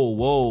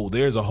 whoa,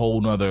 there's a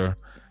whole nother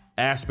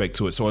aspect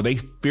to it. So are they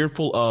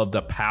fearful of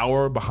the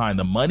power behind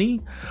the money?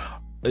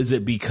 Is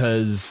it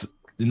because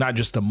not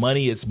just the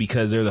money, it's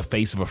because they're the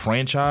face of a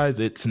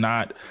franchise? It's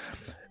not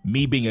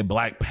me being a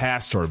black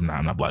pastor. No,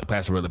 I'm not a black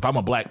pastor, but if I'm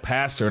a black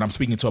pastor and I'm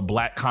speaking to a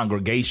black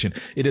congregation,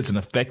 it doesn't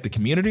affect the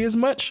community as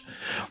much.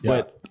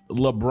 Yeah. But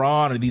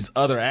LeBron and these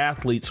other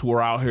athletes who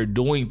are out here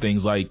doing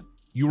things like,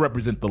 you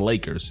represent the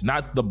Lakers,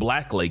 not the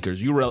black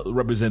Lakers. You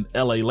represent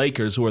LA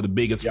Lakers, who are the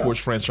biggest sports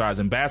franchise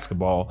in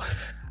basketball.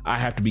 I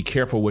have to be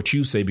careful what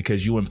you say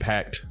because you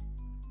impact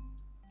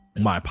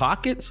my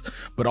pockets,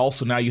 but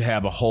also now you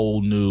have a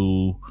whole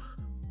new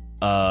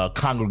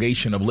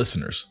congregation of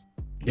listeners.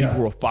 People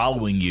who are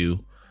following you,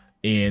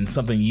 and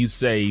something you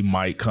say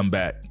might come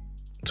back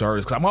to hurt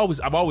us.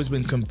 Because I've always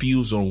been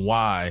confused on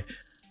why,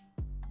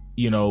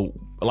 a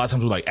lot of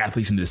times we're like,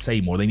 athletes need to say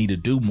more, they need to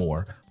do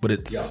more, but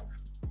it's.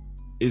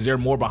 Is there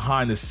more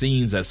behind the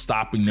scenes that's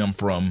stopping them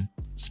from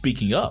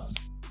speaking up?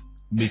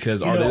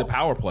 Because are they the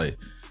power play?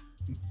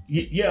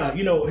 Yeah,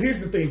 here's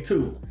the thing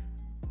too,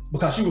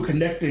 because you were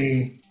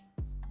connecting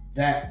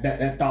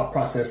that thought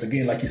process,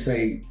 again, like you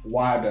say,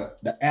 why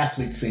the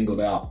athlete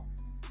singled out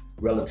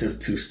relative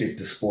to stick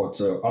to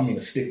sports, or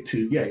stick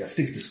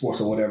to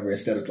sports or whatever,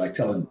 instead of like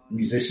telling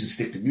musicians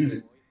stick to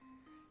music.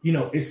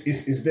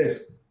 It's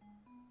this.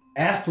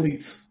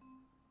 Athletes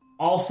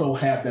also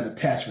have that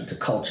attachment to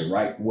culture,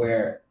 right?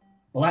 Where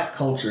Black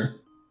culture,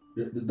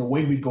 the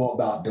way we go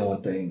about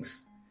doing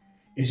things,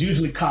 is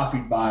usually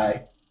copied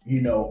by,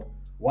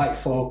 white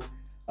folk.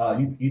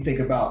 You think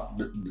about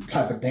the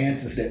type of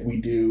dances that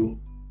we do.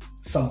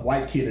 Some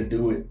white kid will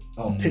do it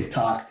on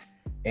TikTok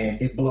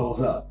and it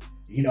blows up.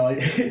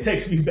 It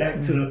takes me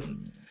back to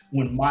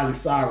when Miley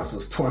Cyrus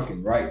was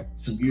twerking, right?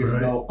 Some years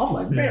ago. I'm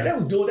like, man, that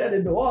was doing that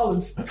in New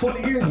Orleans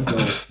 20 years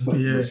ago. But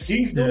when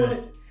she's doing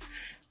it,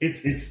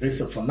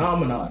 it's a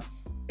phenomenon.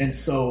 And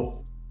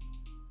so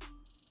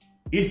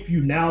if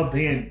you now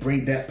then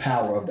bring that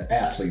power of the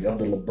athlete, of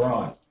the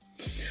LeBron,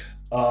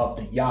 of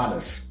the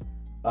Giannis,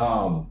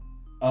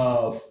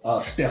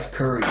 of Steph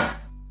Curry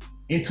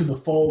into the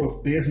fold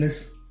of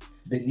business,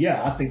 then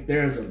I think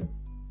there's a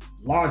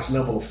large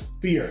level of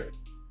fear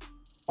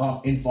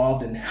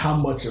involved in how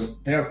much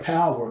of their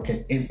power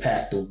can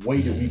impact the way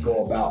that we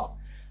go about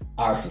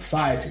our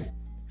society.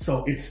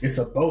 So it's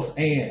a both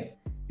and.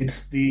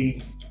 It's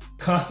the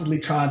constantly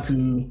trying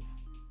to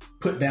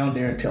put down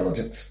their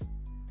intelligence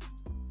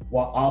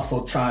while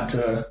also trying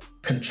to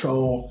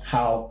control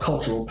how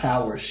cultural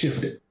power is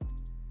shifted.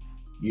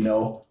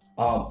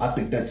 I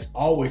think that's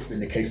always been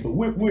the case, but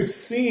we're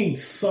seeing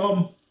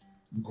some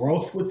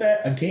growth with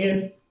that,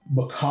 again,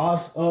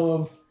 because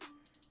of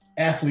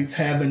athletes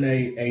having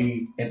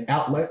an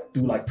outlet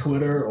through like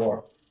Twitter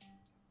or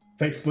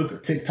Facebook or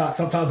TikTok.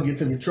 Sometimes it gets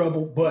them in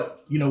trouble,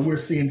 but we're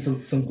seeing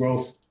some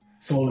growth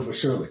slowly but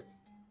surely.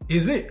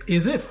 Is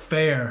it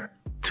fair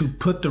to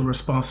put the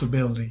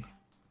responsibility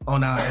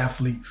on our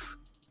athletes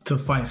to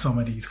fight some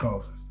of these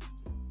causes?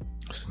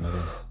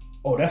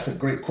 Oh, that's a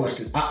great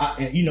question.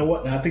 And you know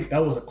what? And I think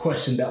that was a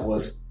question that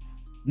was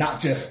not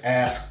just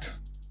asked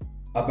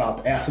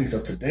about the athletes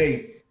of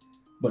today,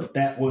 but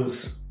that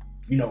was,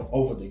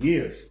 over the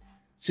years.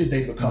 Should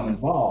they become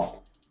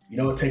involved?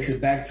 It takes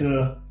it back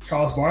to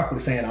Charles Barkley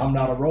saying, I'm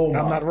not a role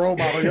model. I'm not a role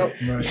model, yep.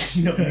 Right.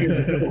 Years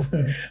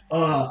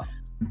ago.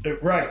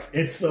 Right.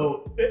 And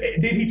so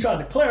then he tried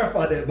to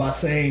clarify that by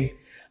saying,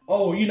 I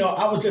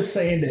was just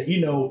saying that,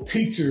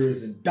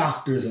 teachers and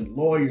doctors and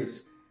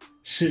lawyers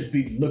should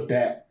be looked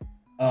at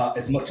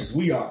as much as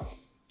we are.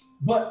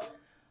 But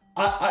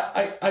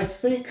I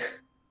think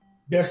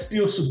there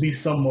still should be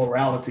some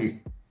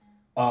morality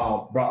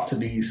brought to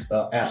these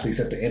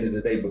athletes at the end of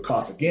the day,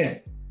 because, again,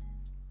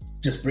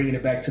 just bringing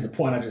it back to the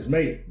point I just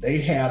made, they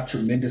have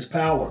tremendous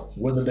power,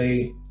 whether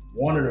they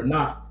want it or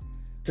not,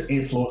 to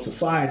influence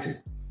society.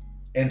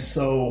 And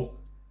so,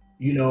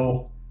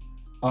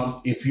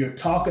 if you're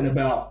talking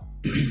about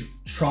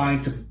trying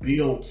to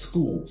build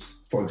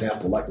schools, for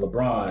example, like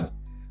LeBron,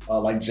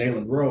 like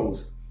Jalen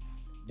Rose,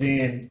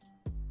 then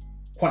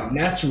quite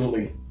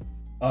naturally,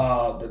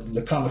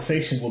 the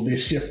conversation will then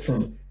shift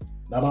from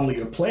not only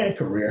your playing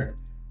career,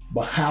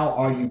 but how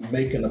are you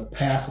making a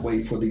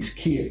pathway for these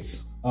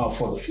kids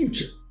for the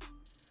future?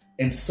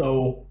 And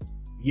so,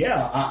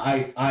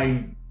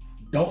 I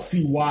don't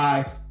see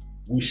why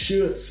we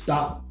should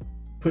stop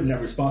putting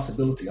that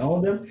responsibility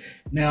on them.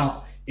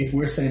 Now, if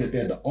we're saying that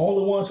they're the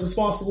only ones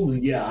responsible,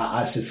 then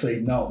I should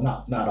say no,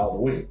 not all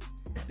the way.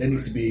 There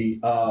needs to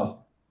be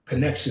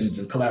connections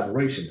and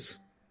collaborations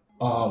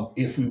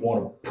if we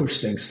want to push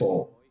things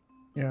forward.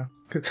 Yeah.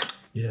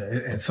 Yeah,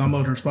 and some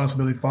of the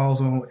responsibility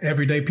falls on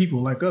everyday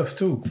people like us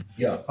too.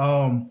 Yeah.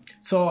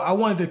 So I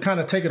wanted to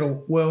kind of take it.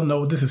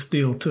 No, this is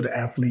still to the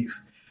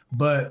athletes,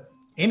 but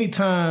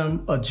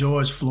anytime a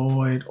George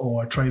Floyd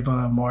or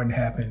Trayvon Martin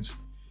happens,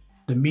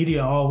 the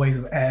media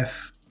always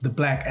asks the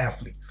Black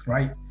athletes,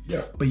 right?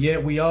 Yeah. But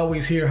yet we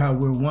always hear how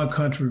we're one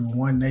country,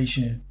 one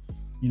nation.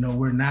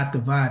 We're not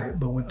divided.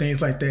 But when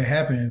things like that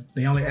happen,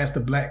 they only ask the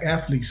Black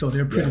athletes. So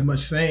they're pretty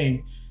much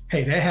saying,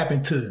 hey, that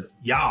happened to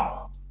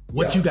y'all.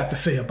 What you got to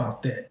say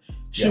about that?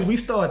 Should we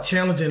start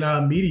challenging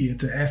our media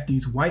to ask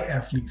these white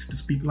athletes to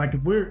speak? Like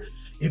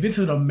if it's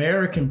an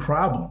American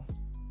problem,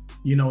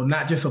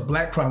 not just a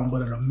Black problem,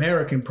 but an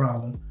American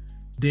problem,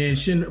 then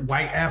shouldn't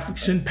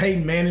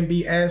Peyton Manning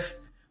be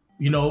asked,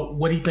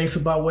 what he thinks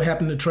about what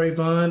happened to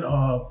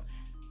Trayvon?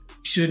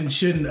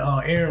 Shouldn't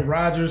Aaron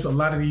Rodgers, a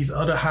lot of these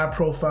other high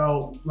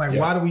profile,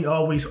 why do we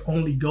always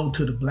only go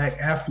to the Black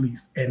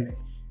athletes and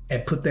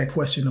put that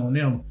question on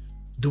them?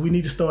 Do we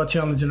need to start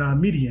challenging our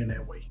media in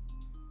that way?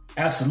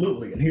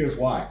 Absolutely, and here's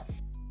why.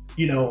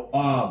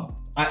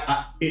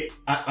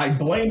 I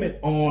blame it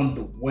on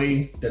the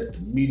way that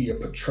the media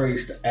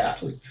portrays the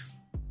athletes.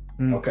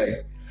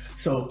 Okay,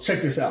 so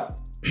check this out.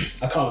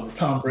 I call it the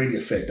Tom Brady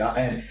effect.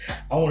 I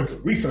wanted to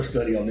research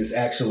study on this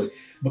actually,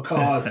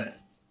 because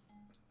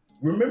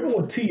remember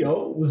when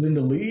T.O. was in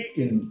the league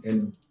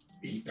and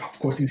he, of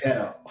course he's had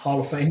a Hall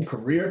of Fame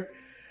career,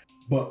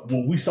 but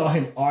when we saw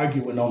him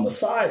arguing on the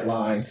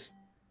sidelines,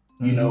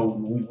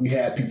 we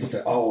had people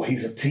say, "Oh,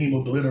 he's a team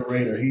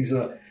obliterator. He's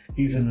a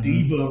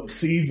diva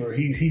receiver.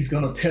 He's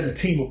going to tear the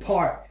team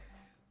apart."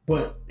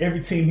 But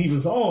every team he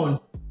was on,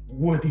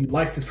 whether you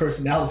liked his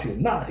personality or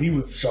not, he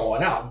was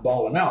showing out and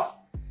balling out.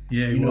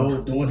 Yeah, you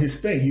know, doing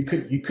his thing. You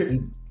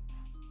couldn't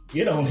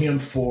get on him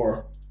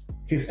for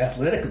his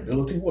athletic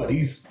ability. What,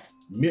 he's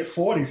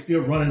mid-40s,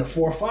 still running a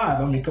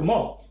 4.5. I mean, come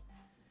on.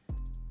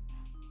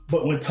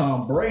 But when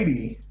Tom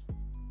Brady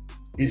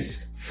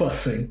is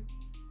fussing,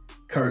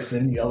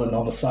 cursing, yelling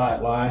on the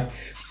sideline,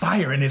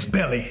 fire in his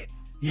belly.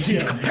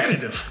 He's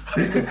competitive.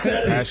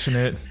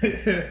 Passionate.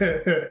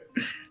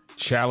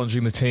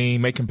 Challenging the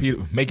team, making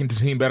the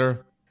team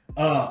better.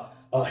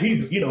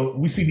 He's,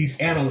 we see these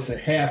analysts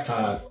at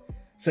halftime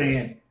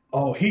saying,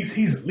 "Oh,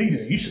 he's a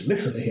leader. You should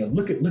listen to him.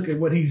 Look at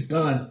what he's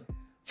done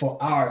for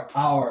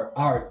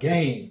our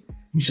game.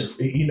 You should,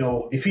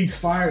 if he's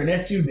firing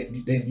at you,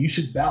 then you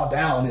should bow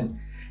down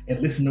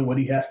and listen to what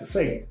he has to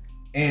say."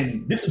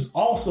 And this is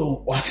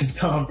also watching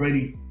Tom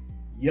Brady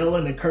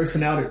yelling and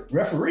cursing out at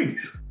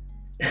referees,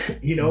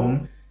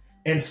 Mm-hmm.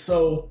 And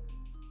so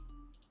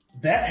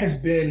that has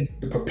been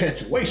the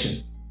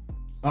perpetuation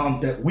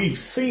that we've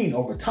seen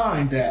over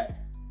time,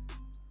 that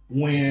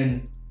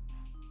when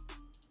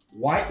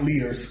white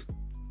leaders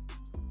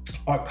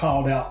are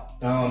called out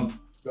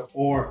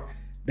or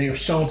they are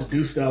shown to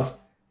do stuff,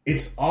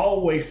 it's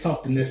always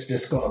something that's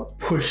just going to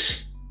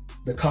push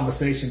the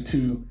conversation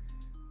to,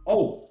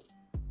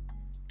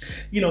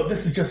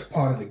 this is just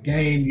part of the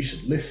game. You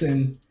should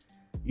listen,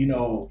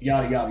 yada,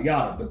 yada,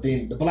 yada. But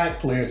then the black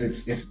players,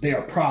 it's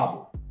their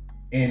problem.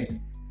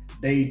 And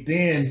they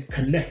then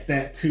connect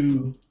that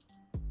to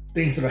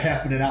things that are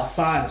happening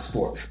outside of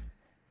sports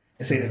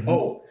and say that,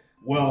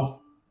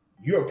 well,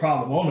 you're a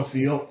problem on the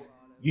field.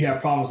 You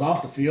have problems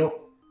off the field.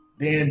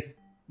 Then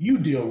you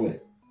deal with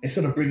it,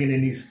 instead of bringing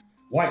in these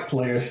white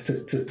players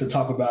to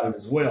talk about it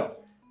as well.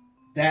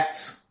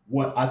 That's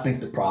what I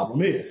think the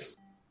problem is.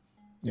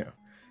 Yeah.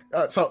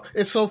 So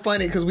it's so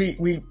funny because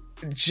we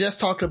just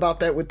talked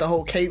about that with the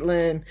whole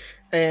Caitlyn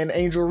and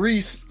Angel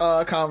Reese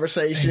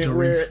conversation, Angel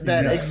where Reese,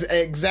 that yes.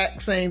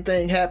 Exact same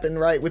thing happened,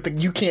 right? With the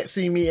 "you can't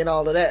see me" and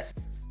all of that.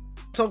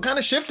 So kind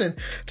of shifting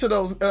to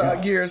those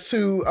gears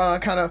to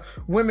kind of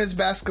women's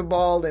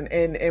basketball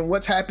and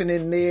what's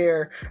happening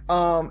there.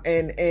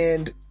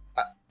 And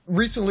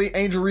recently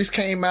Angel Reese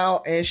came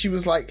out and she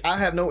was like, "I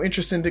have no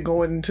interest into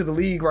going into the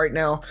league right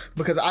now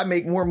because I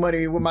make more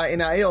money with my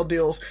NIL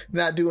deals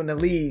than I do in the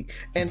league."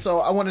 And so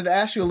I wanted to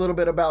ask you a little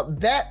bit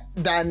about that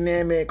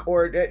dynamic,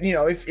 or,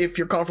 if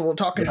you're comfortable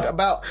talking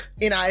about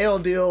NIL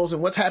deals and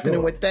what's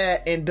happening with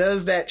that. And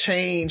does that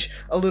change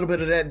a little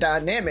bit of that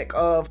dynamic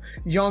of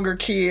younger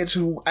kids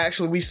who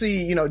actually, we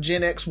see,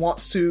 Gen X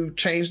wants to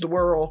change the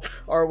world,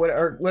 or what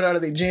are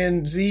they?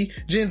 Gen Z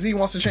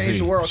wants to change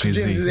the world.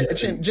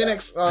 Gen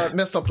X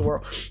messed up the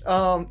world.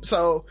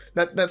 So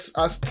that's,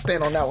 I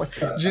stand on that one.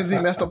 Gen Z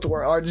messed up the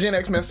world, or Gen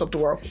X messed up the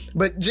world.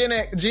 But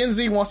Gen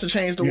Z wants to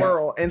change the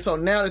world. And so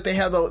now that they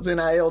have those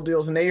NIL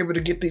deals and they're able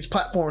to get these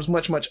platforms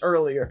much, much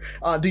earlier,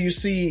 do you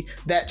see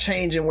that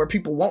changing where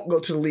people won't go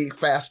to the league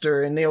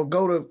faster and they'll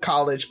go to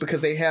college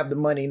because they have the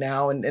money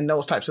now and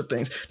those types of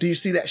things? Do you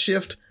see that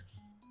shift?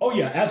 Oh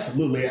yeah,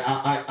 absolutely.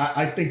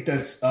 I think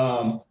that's,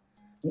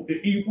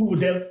 we would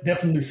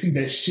definitely see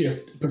that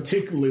shift,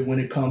 particularly when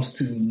it comes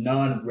to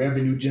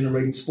non-revenue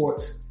generating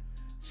sports.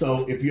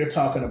 So if you're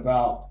talking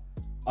about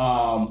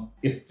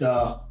if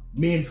the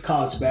men's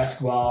college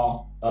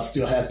basketball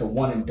still has the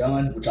one and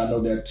done, which I know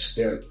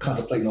they're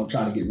contemplating on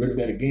trying to get rid of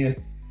that again,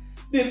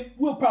 then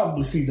we'll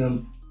probably see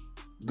them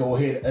go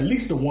ahead, at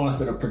least the ones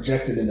that are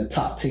projected in the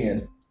top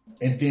 10.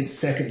 And then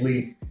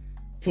secondly,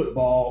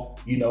 football,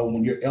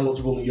 when you're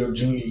eligible in your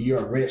junior year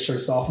or redshirt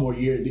sophomore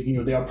year,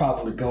 they'll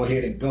probably go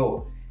ahead and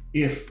go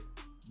if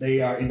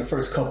they are in the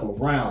first couple of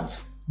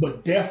rounds.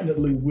 But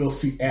definitely we'll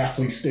see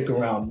athletes stick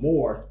around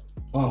more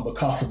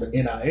because of the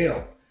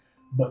NIL.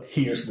 But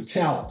here's the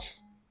challenge.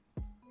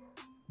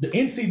 The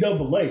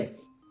NCAA,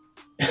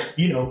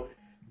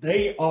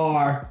 they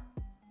are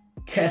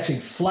catching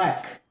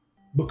flack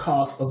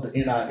because of the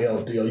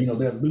NIL deal.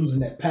 They're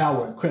losing that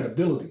power and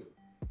credibility.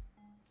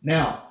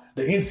 Now,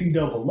 the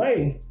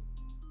NCAA,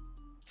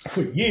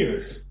 for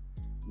years,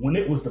 when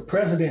it was the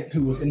president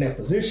who was in that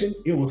position,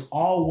 it was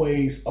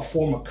always a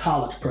former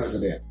college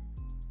president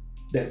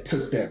that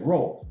took that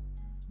role.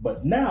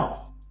 But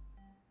now,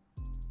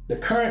 the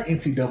current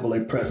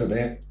NCAA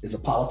president is a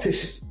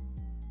politician.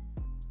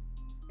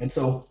 And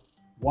so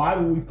why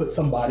would we put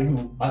somebody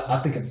who I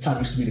think at the time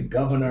used to be the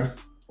governor,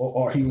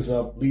 or he was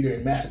a leader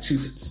in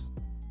Massachusetts?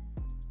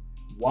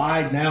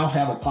 Why now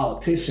have a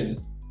politician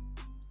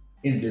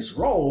in this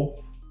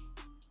role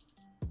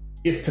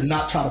if to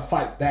not try to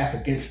fight back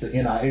against the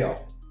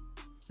NIL?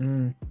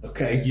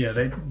 Okay. Yeah,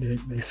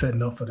 they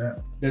setting up for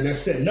that. They're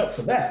setting up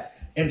for that.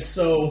 And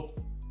so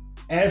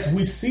as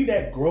we see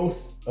that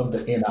growth of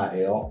the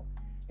NIL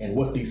and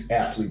what these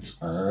athletes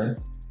earn,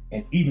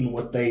 and even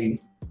what they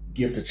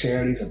give to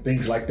charities and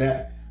things like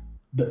that,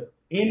 the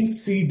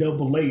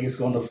NCAA is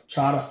going to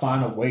try to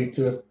find a way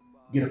to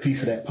get a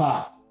piece of that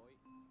pie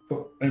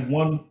in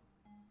one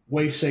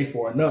way, shape,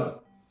 or another.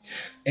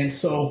 And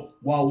so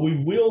while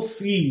we will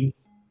see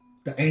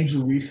the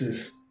Angel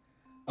Reese's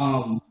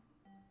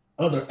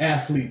other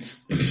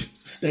athletes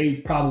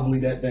stayed probably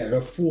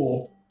their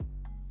full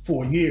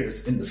 4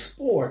 years in the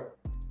sport,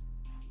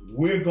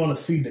 we're going to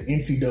see the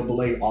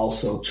NCAA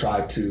also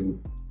try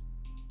to,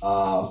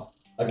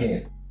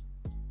 again,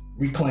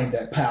 reclaim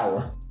that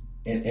power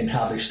in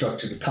how they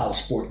structure the college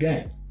sport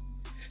game.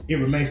 It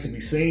remains to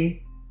be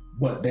seen,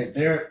 but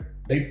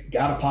they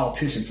got a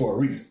politician for a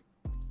reason.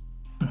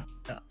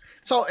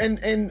 So,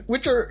 and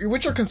with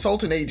your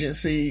consulting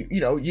agency,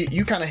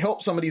 you kind of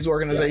help some of these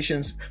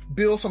organizations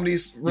build some of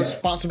these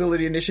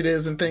responsibility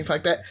initiatives and things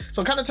like that.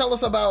 So kind of tell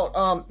us about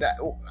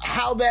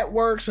how that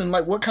works and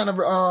like what kind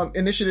of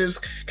initiatives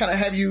kind of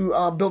have you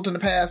built in the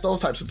past, those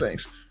types of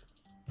things.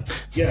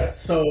 Yeah.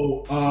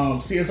 So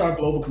CSR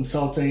Global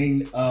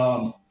Consulting,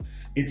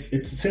 it's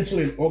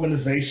essentially an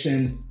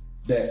organization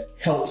that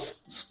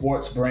helps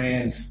sports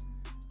brands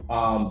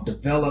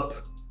develop,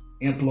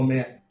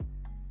 implement,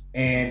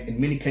 and in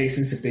many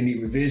cases, if they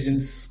need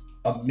revisions,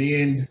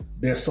 amend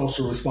their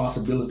social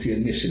responsibility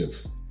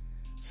initiatives.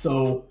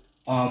 So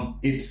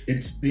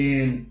it's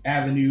been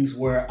avenues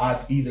where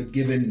I've either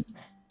given,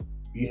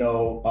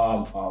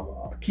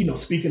 a keynote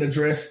speaking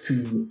address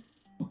to,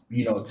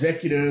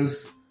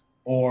 executives,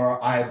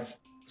 or I've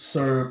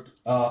served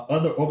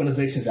other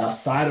organizations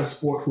outside of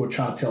sport who are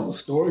trying to tell the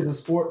stories of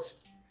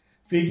sports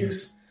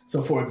figures.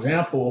 So, for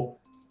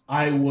example,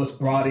 I was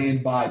brought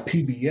in by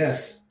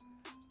PBS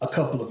a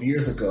couple of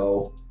years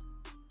ago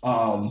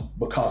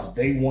because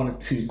they wanted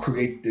to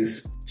create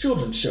this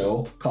children's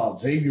show called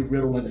Xavier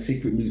Riddle and the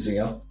Secret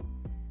Museum.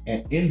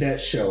 And in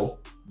that show,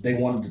 they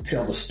wanted to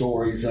tell the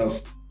stories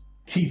of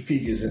key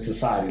figures in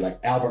society like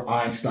Albert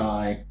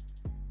Einstein,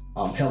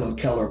 Helen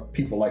Keller,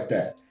 people like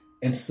that.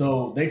 And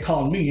so they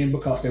called me in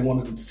because they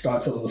wanted to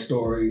start telling the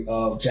story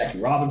of Jackie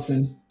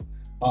Robinson,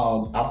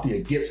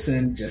 Althea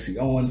Gibson, Jesse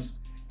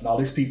Owens, and all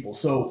these people.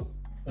 So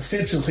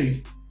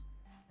essentially,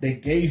 they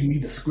gave me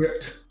the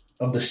script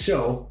of the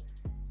show,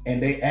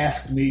 and they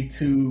asked me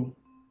to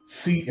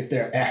see if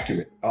they're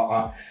accurate,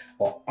 or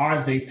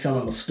are they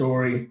telling a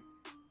story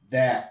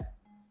that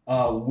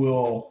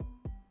will,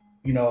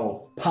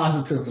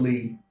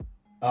 positively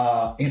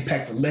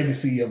impact the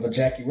legacy of a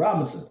Jackie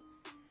Robinson.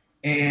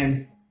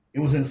 And it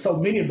was in so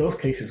many of those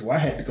cases where I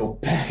had to go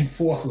back and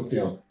forth with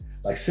them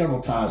like several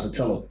times to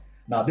tell them,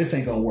 "No, this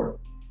ain't gonna work.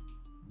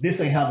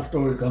 This ain't how the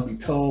story is gonna be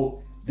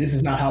told. This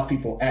is not how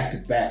people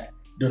acted back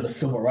during the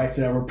civil rights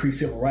era,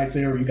 pre-civil rights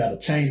era. You got to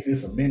change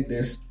this, amend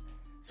this."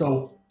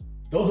 So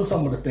those are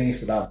some of the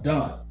things that I've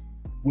done.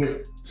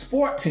 With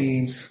sport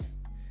teams,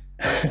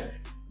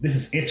 this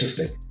is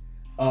interesting.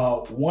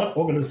 One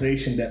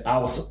organization that I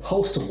was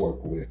supposed to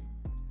work with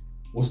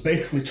was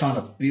basically trying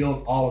to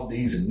build all of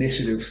these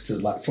initiatives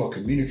for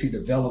community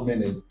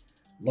development and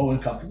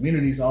low-income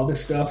communities, all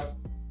this stuff.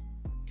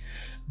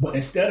 But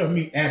instead of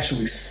me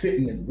actually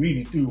sitting and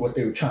reading through what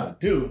they were trying to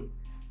do,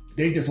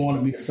 they just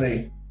wanted me to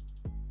say,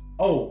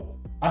 "Oh,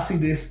 I see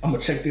this. I'm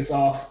going to check this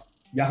off.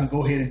 Y'all can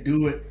go ahead and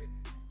do it,"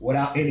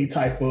 without any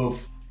type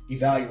of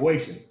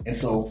evaluation. And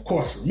so, of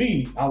course, for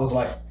me, I was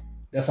like,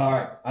 that's all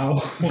right. I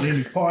don't want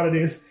any part of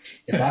this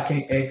if I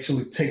can't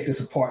actually take this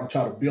apart and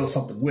try to build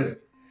something with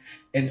it.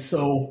 And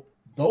so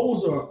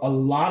those are a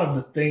lot of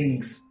the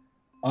things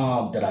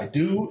that I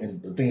do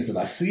and the things that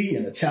I see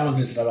and the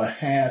challenges that I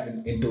have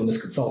in doing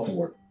this consulting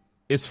work.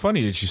 It's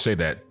funny that you say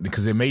that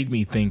because it made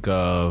me think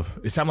of,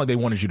 it sounded like they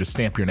wanted you to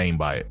stamp your name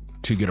by it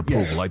to get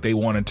approval. Yes. Like they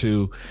wanted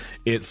to,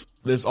 it's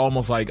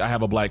almost like I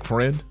have a black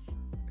friend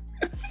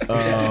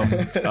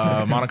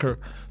moniker.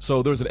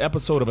 So there's an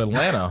episode of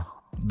Atlanta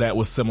that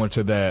was similar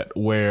to that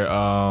where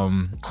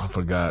I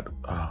forgot.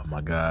 Oh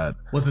my God.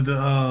 Was it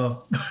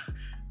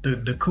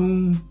the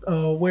Coon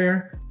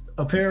wear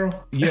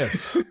apparel?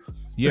 Yes.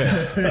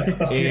 Yes.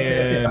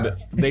 And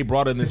they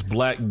brought in this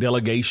black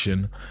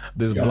delegation,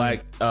 this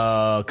black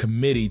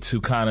committee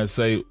to kind of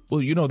say,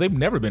 well, they've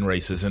never been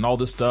racist and all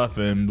this stuff,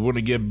 and we're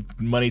going to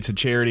give money to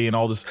charity and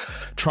all this,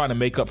 trying to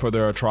make up for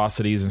their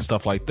atrocities and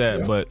stuff like that.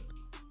 Yeah. But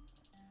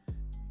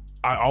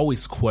I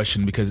always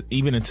question, because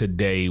even in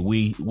today,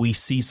 we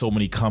see so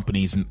many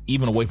companies, and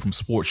even away from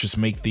sports, just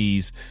make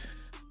these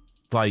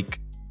like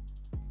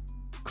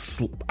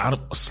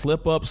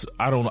slip ups.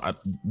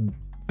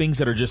 Things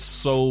that are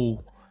just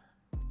so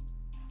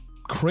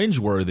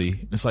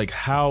cringeworthy. It's like,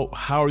 how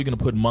are you going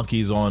to put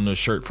monkeys on a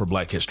shirt for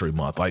Black History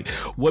Month? Like,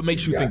 what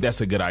makes you think that's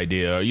a good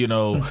idea?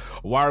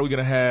 Why are we going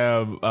to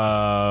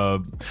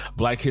have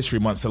Black History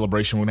Month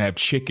celebration? We're going to have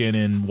chicken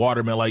and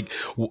watermelon. Like,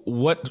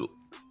 what?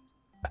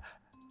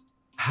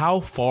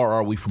 How far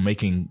are we from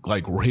making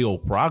like real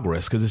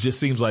progress? Because it just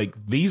seems like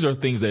these are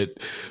things that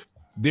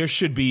they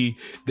shouldn't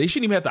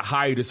even have to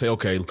hire to say,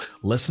 okay,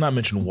 let's not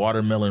mention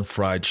watermelon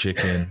fried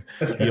chicken.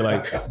 You're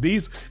like,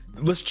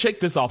 let's check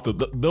this off.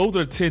 Those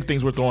are 10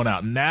 things we're throwing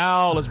out.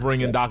 Now let's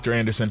bring in Dr.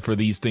 Anderson for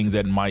these things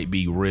that might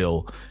be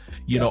real.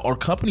 Are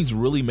companies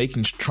really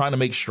trying to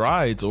make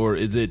strides, or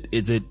is it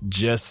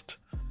just,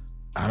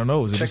 I don't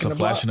know, is it just a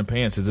flash in the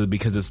pants? Is it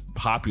because it's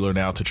popular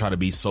now to try to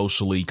be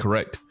socially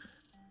correct?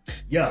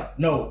 Yeah,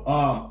 no.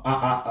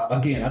 I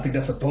think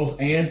that's a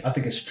both and. I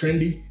think it's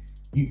trendy.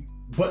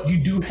 But you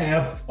do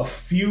have a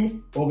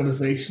few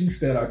organizations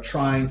that are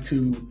trying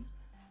to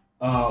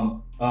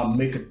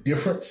make a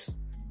difference.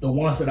 The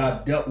ones that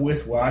I've dealt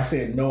with where I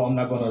said, no, I'm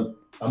not going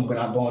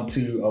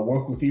to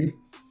work with you,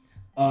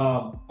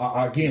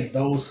 are again,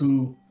 those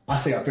who I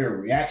say are very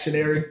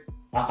reactionary.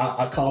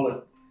 I call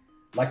it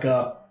like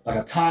a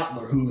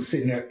toddler who's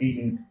sitting there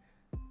eating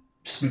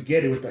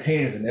spaghetti with their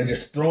hands and they're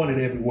just throwing it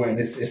everywhere. And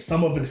it's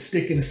some of it is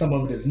sticking and some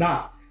of it is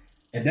not.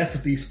 And that's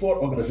what these sport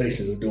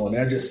organizations are doing.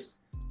 They're just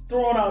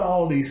throwing out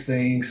all these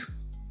things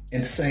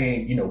and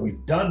saying,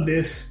 we've done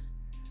this.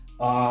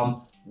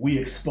 We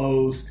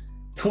exposed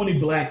 20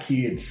 black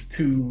kids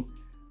to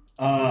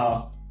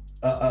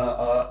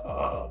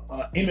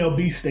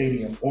MLB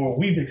stadium, or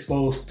we've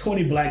exposed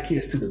 20 black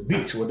kids to the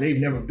beach where they've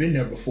never been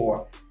there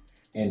before.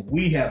 And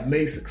we have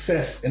made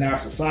success in our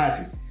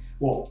society.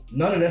 Well,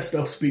 none of that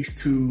stuff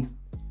speaks to,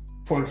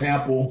 for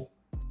example,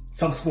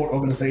 some sport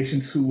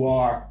organizations who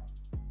are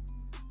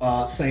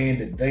saying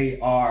that they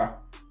are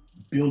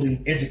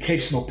building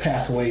educational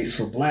pathways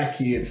for black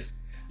kids.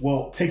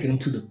 Well, taking them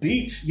to the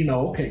beach,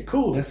 okay,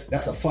 cool.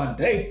 That's a fun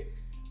day.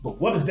 But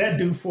what does that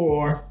do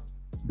for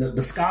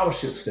the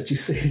scholarships that you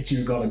say that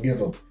you're going to give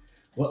them?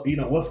 Well,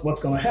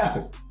 what's going to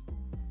happen?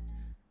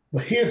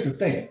 But here's the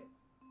thing.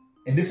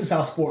 And this is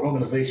how sport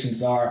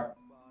organizations are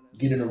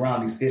getting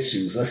around these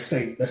issues. Let's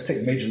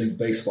take Major League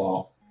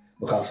Baseball,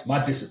 because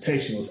my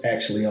dissertation was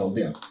actually on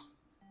them.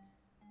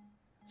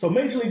 So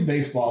Major League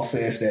Baseball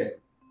says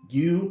that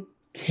you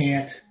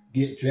can't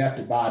get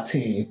drafted by a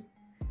team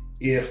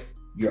if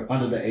you're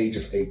under the age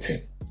of 18.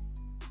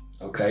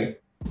 Okay?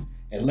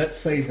 And let's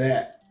say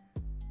that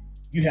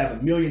you have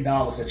 $1 million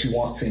that you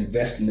want to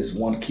invest in this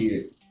one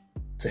kid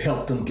to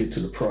help them get to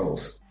the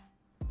pros.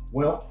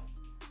 Well,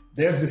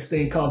 there's this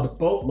thing called the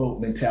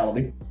boatload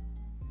mentality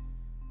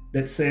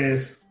that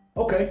says,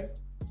 okay,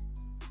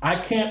 I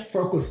can't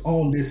focus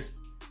on this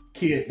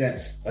kid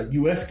that's a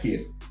U.S.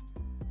 kid,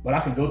 but I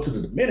can go to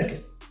the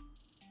Dominican,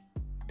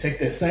 take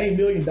that same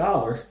 $1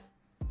 million,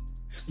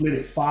 split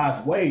it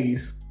 5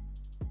 ways,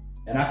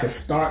 and I can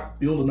start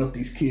building up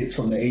these kids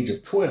from the age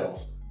of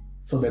 12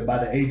 so that by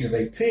the age of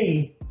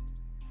 18,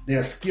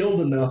 they're skilled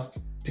enough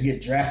to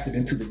get drafted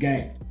into the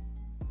game.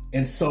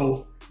 And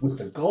so with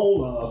the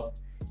goal of,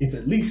 if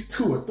at least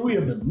 2 or 3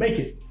 of them make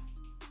it,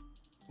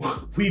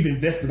 we've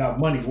invested our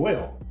money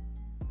well.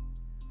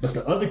 But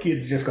the other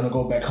kids are just going to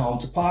go back home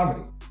to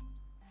poverty.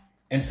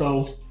 And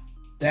so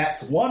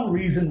that's one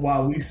reason why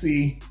we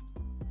see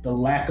the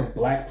lack of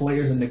black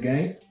players in the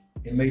game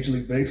in Major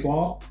League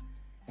Baseball.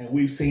 And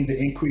we've seen the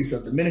increase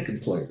of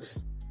Dominican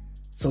players.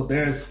 So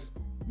there's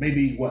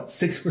maybe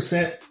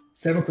 6%,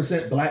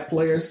 7% black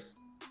players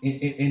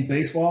in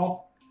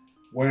baseball,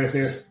 whereas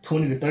there's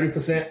 20 to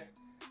 30%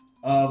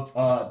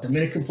 of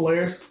Dominican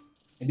players.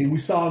 And then we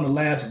saw in the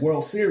last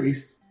World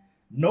Series,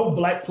 no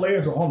black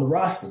players are on the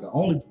roster. The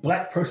only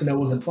black person that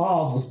was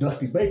involved was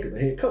Dusty Baker, the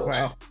head coach.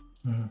 Wow.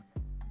 Mm-hmm.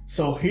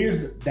 So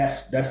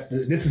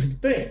this is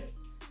the thing.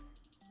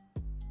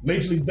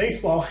 Major League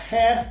Baseball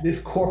has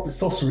this corporate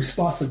social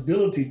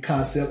responsibility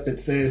concept that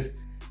says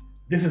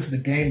this is the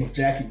game of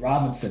Jackie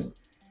Robinson,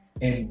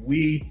 and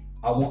we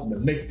are wanting to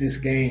make this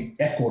game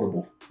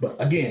equitable.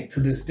 But again, to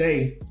this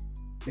day,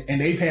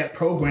 and they've had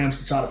programs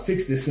to try to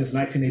fix this since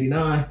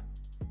 1989,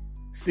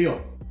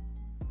 still,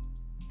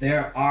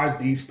 there are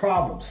these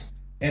problems.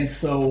 And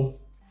so,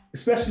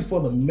 especially for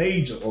the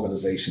major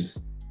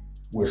organizations,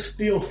 we're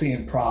still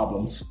seeing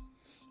problems.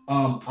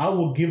 I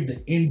will give the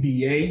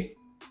NBA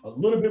a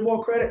little bit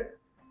more credit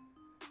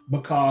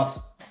because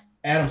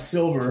Adam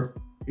Silver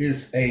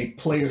is a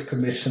players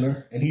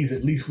commissioner and he's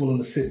at least willing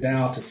to sit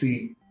down to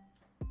see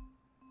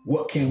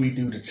what can we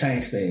do to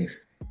change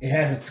things. It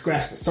hasn't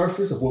scratched the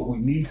surface of what we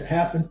need to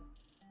happen.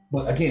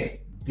 But again,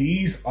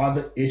 these are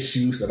the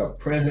issues that are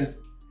present.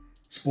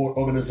 Sport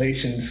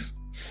organizations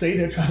say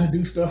they're trying to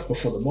do stuff, but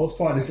for the most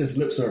part, it's just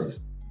lip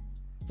service.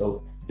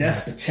 So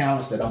that's the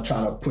challenge that I'm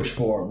trying to push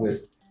forward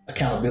with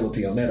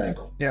accountability on that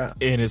angle. Yeah.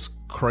 And it's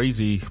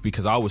crazy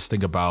because I always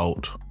think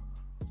about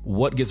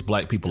what gets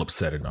black people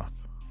upset enough.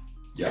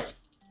 Yeah.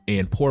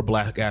 And poor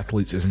black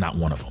athletes is not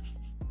one of them.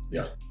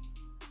 Yeah.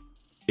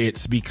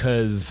 It's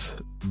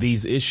because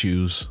these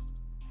issues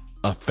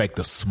affect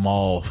a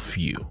small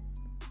few,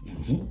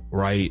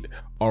 right?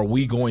 Are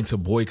we going to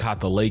boycott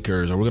the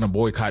Lakers? Or we're going to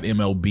boycott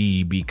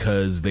MLB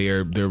because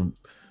they're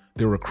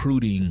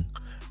recruiting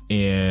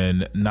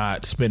and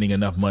not spending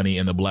enough money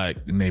in the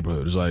black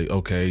neighborhood? It's like,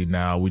 okay,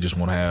 now we just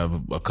want to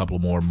have a couple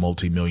more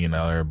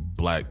multi-million-dollar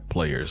black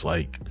players.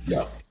 Like,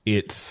 yeah.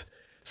 It's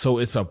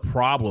a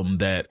problem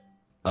that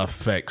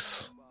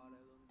affects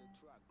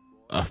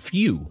a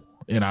few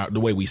in the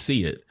way we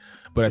see it.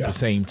 But at the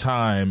same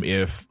time,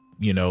 if,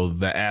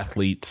 the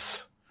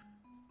athletes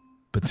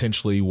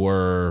potentially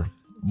were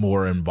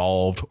more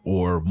involved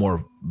or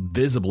more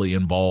visibly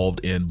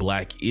involved in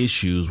black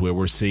issues where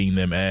we're seeing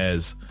them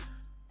as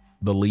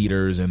the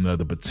leaders and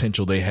the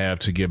potential they have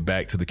to give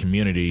back to the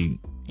community,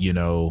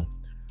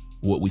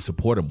 what we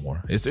support them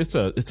more. It's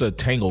a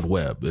tangled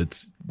web.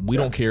 We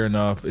don't care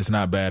enough. It's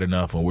not bad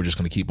enough. And we're just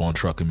going to keep on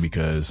trucking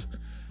because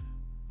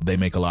they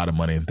make a lot of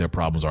money. Their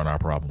problems aren't our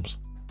problems.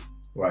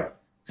 Right.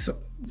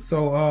 So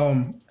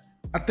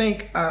I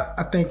think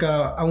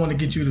I want to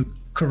get you to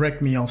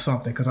correct me on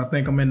something, because I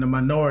think I'm in the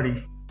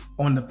minority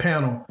on the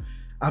panel.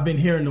 I've been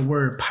hearing the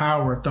word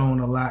power thrown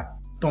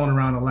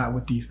around a lot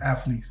with these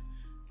athletes.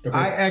 Okay.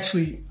 I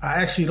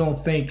actually don't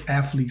think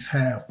athletes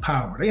have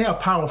power. They have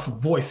powerful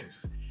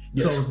voices.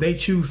 Yes. So they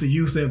choose to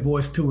use their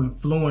voice to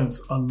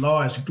influence a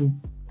large group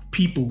of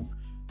people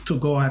to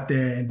go out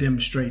there and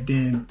demonstrate.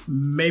 Then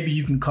maybe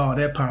you can call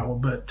that power.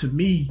 But to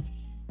me,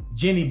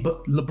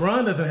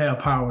 LeBron doesn't have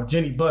power.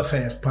 Jenny Buss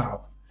has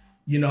power.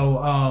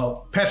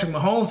 Patrick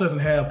Mahomes doesn't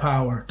have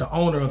power. The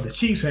owner of the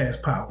Chiefs has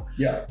power.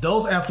 Yeah.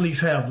 Those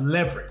athletes have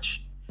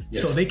leverage.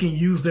 Yes. So they can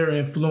use their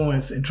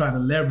influence and try to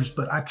leverage.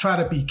 But I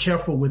try to be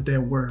careful with that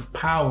word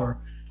power,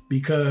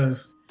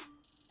 because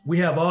we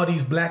have all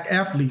these black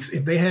athletes.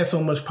 If they had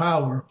so much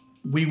power,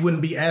 we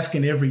wouldn't be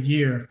asking every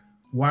year,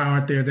 why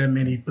aren't there that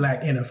many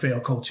black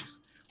NFL coaches?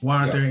 Why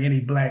aren't there any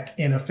black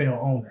NFL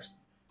owners?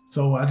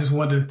 So I just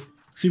wanted to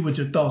see what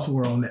your thoughts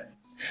were on that.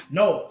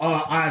 No,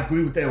 I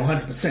agree with that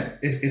 100%.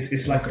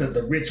 It's like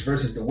the rich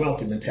versus the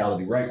wealthy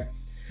mentality, right?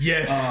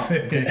 Yes.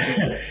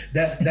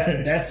 That's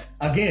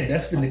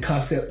been the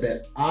concept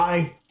that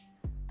I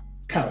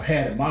kind of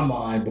had in my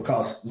mind,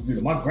 because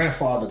my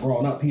grandfather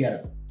growing up, he had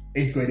an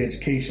 8th grade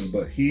education,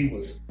 but he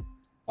was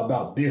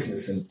about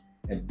business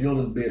and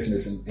building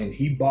business, and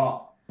he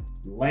bought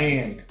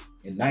land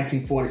in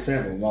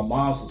 1947 when my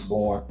mom was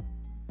born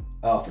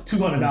for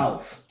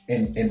 $200,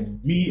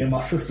 and me and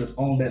my sisters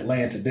own that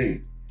land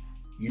today.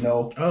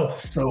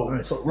 So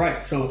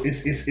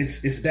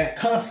it's that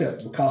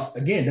concept, because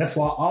again, that's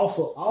why I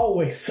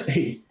always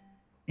say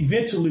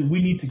eventually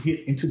we need to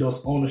get into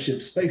those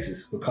ownership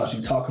spaces, because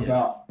you talk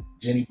about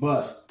Jenny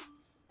Buss.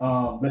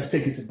 Let's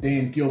take it to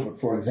Dan Gilbert,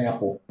 for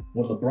example.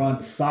 When LeBron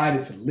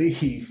decided to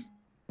leave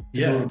to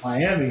go to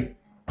Miami,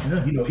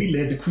 he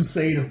led the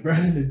crusade of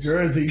burning the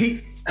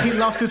jerseys. He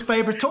lost his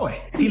favorite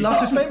toy. He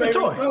lost his favorite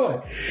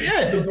toy.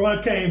 Yeah.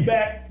 LeBron came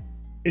back.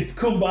 It's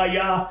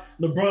kumbaya.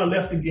 LeBron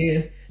left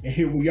again. And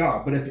here we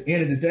are. But at the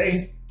end of the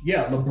day,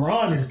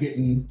 LeBron is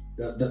getting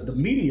the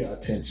media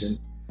attention.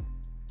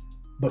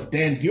 But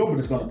Dan Gilbert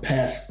is going to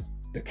pass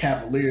the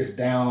Cavaliers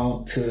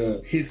down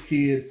to his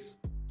kids,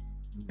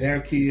 their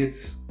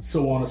kids,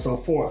 so on and so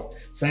forth.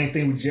 Same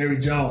thing with Jerry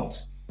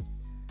Jones.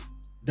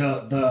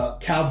 The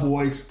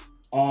Cowboys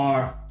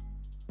are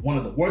one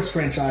of the worst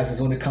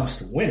franchises when it comes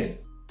to winning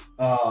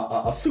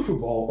a Super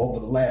Bowl over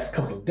the last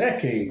couple of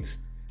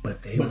decades.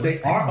 But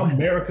they are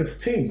America's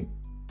team.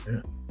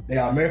 Yeah. They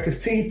are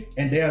America's team,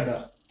 and they are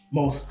the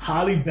most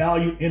highly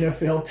valued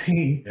NFL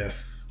team.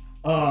 Yes.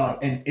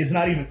 And it's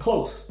not even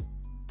close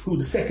who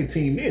the second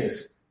team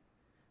is.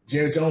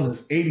 Jerry Jones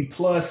is 80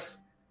 plus.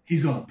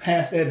 He's going to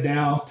pass that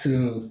down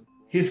to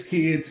his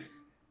kids.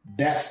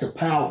 That's the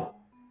power.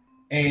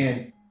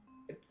 And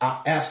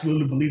I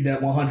absolutely believe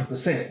that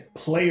 100%.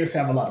 Players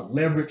have a lot of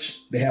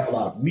leverage. They have a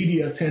lot of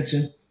media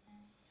attention.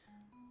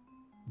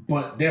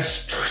 But they're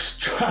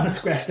trying to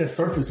scratch that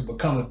surface of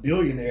becoming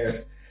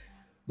billionaires.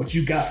 But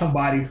you got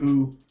somebody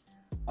who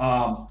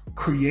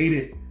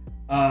created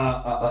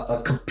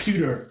a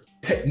computer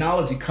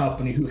technology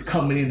company who's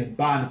coming in and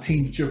buying the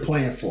team that you're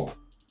playing for.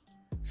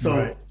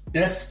 So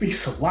that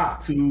speaks a lot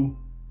to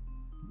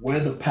where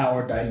the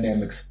power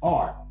dynamics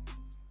are.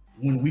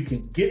 When we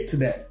can get to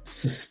that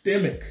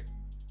systemic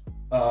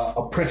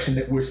oppression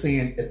that we're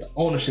seeing at the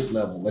ownership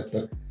level, at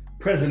the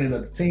president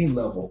of the team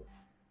level,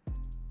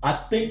 I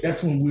think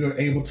that's when we are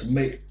able to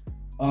make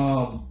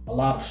a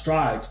lot of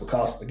strides,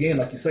 because again,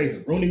 like you say,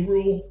 the Rooney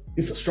Rule,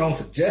 it's a strong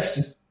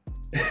suggestion.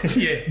 But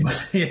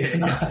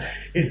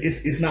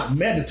it's not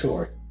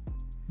mandatory.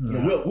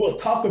 We'll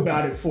talk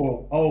about it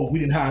for, we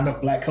didn't hire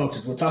enough black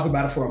coaches. We'll talk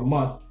about it for a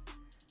month,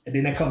 and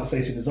then that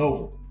conversation is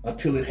over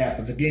until it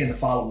happens again the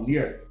following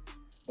year.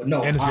 But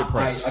no, and it's good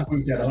press. I agree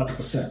with that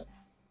 100%.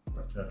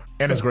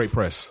 And it's great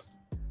press.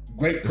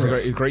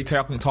 It's a great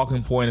talking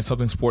point, and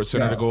something Sports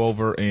Center to go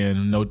over,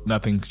 and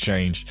nothing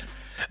changed.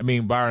 I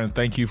mean, Byron,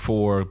 thank you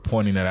for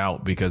pointing that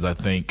out, because I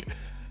think,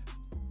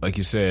 like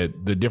you said,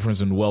 the difference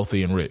in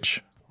wealthy and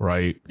rich,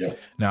 right? Yeah.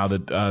 Now,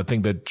 I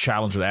think the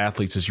challenge with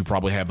athletes is you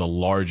probably have the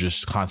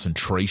largest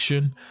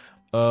concentration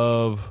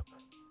of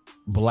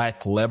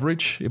black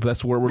leverage, if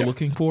that's what we're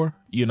looking for.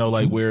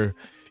 Where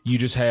you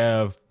just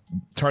have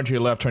turn to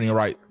your left, turn to your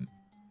right.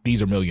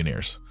 These are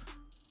millionaires.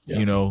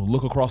 Yeah.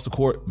 Look across the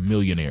court,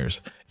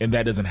 millionaires. And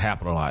that doesn't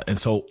happen a lot. And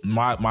so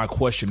my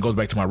question goes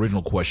back to my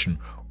original question.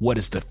 What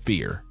is the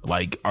fear?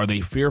 Like, are they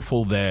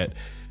fearful that,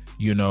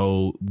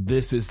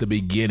 this is the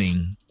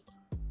beginning?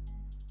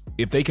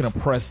 If they can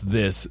oppress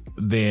this,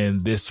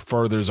 then this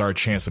furthers our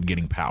chance of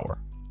getting power.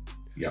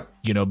 Yeah.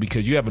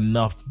 Because you have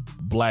enough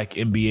black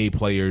NBA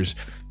players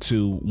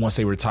to, once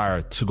they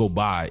retire, to go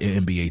buy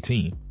an NBA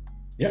team.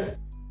 Yeah.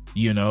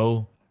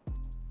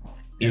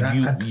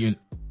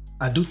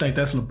 I do think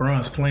that's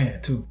LeBron's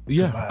plan too.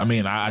 Yeah, I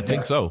mean, I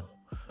think so.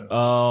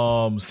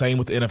 Same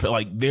with the NFL.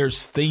 Like,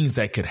 there's things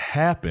that could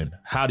happen.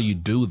 How do you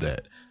do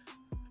that?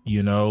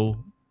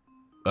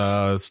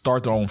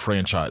 start their own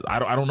franchise.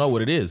 I don't know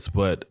what it is,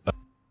 but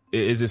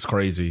it's just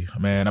crazy,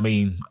 man. I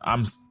mean,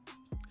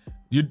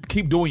 you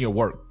keep doing your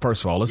work.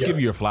 First of all, let's give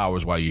you your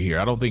flowers while you're here.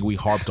 I don't think we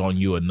harped on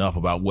you enough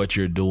about what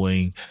you're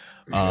doing,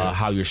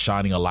 how you're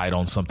shining a light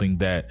on something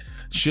that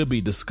should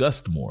be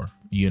discussed more,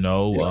 you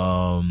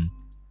know?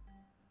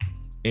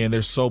 And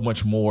there's so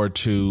much more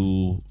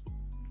to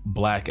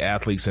black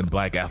athletes and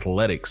black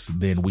athletics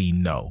than we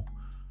know.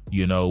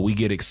 You know, we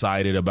get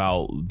excited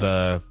about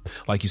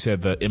like you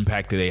said, the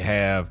impact that they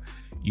have.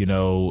 You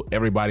know,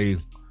 everybody,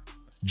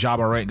 Ja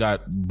Morant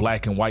got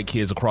black and white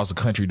kids across the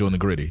country doing the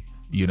gritty,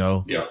 you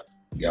know? Yeah.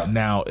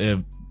 Now,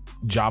 if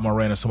Ja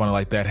Morant or someone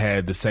like that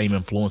had the same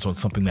influence on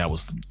something that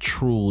was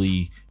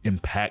truly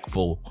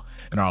impactful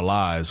in our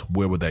lives,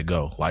 where would that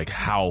go? Like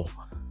how,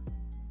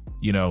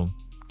 you know,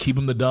 keep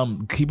him the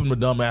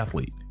dumb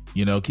athlete,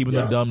 you know, keep him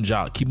the dumb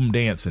jock, keep him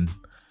dancing.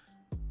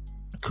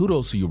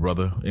 Kudos to you,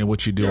 brother, and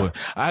what you're doing.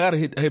 Yeah. I gotta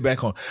hit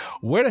back on.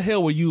 Where the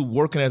hell were you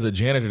working as a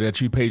janitor that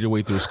you paid your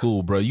way through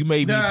school, bro? You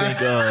made me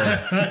think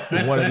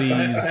of one of these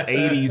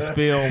 80s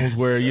films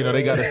where, you know,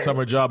 they got a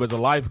summer job as a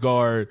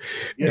lifeguard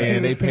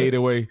and they paid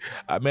their way.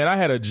 Man, I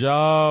had a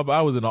job.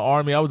 I was in the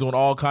Army. I was doing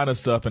all kind of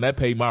stuff, and that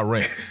paid my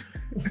rent.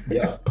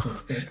 Yeah.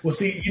 Well,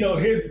 see, you know,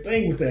 here's the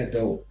thing with that,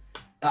 though.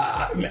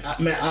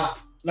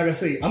 Like I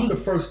say, I'm the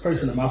first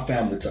person in my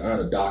family to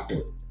earn a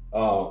doctorate.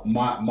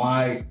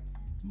 My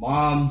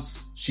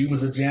mom's, she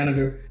was a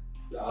janitor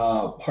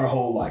her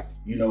whole life,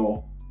 you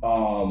know.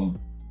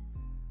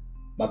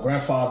 My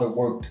grandfather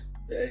worked,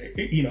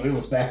 you know, it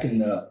was back in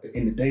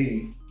the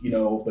day, you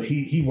know, but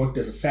he worked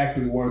as a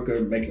factory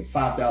worker, making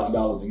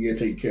 $5,000 a year,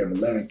 taking care of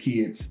 11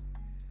 kids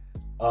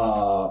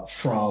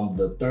from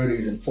the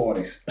 30s and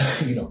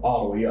 40s, you know,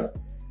 all the way up.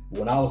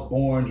 When I was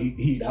born,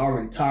 he'd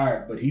already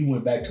retired, but he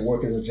went back to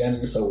work as a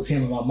janitor. So it was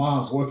him and my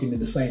mom's working in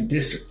the same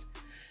district.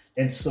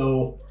 And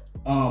so,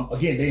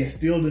 again, they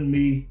instilled in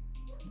me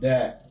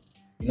that,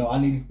 you know, I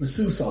needed to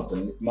pursue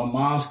something. My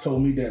mom's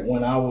told me that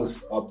when I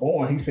was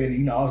born, he said,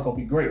 you know, I was going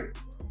to be great.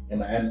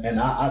 And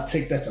I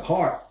take that to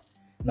heart,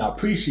 and I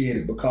appreciate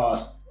it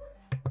because,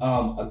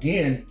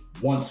 again,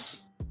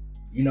 once,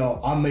 you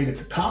know, I made it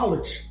to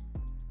college,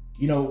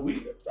 you know,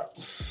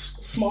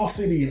 small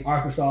city in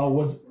Arkansas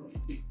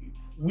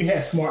we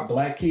had smart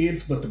black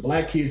kids, but the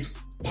black kids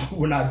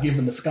were not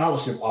given the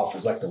scholarship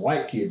offers like the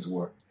white kids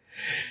were.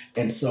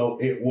 And so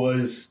it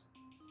was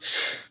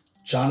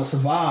trying to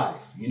survive,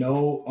 you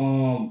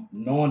know,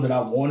 knowing that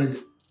I wanted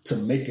to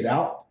make it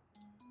out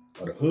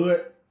of the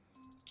hood.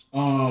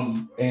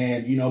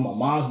 And, you know, my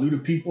mom's knew the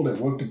people that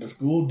worked at the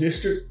school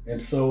district. And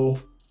so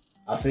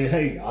I said,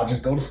 hey, I'll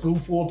just go to school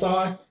full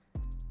time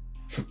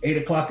from 8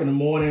 o'clock in the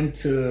morning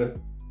to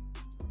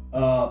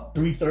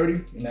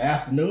 3:30 in the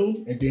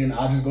afternoon, and then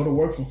I just go to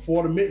work from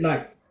 4 to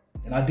midnight.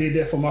 And I did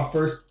that for my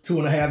first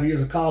 2.5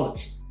 years of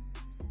college.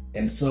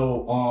 And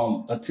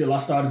so until I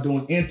started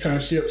doing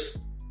internships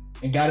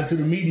and got into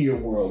the media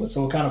world. And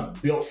so it kind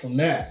of built from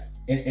that.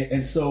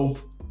 And so,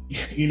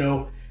 you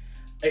know,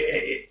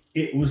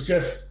 it was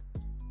just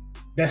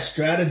that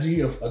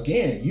strategy of,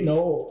 again, you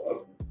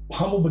know,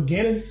 humble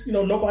beginnings. You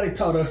know, nobody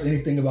taught us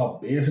anything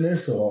about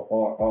business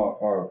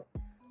or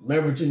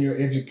leveraging your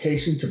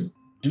education to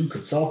do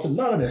consulting,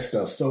 none of that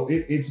stuff. So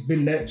it's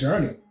been that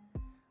journey.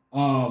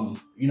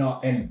 You know,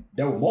 and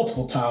there were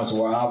multiple times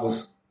where I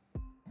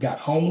got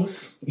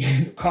homeless,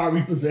 car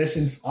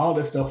repossessions, all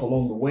that stuff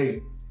along the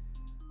way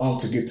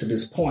to get to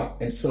this point.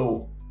 And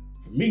so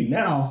for me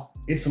now,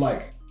 it's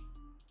like,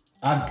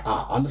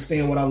 I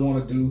understand what I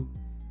want to do.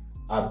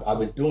 I've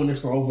been doing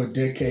this for over a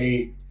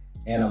decade,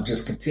 and I'm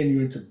just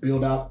continuing to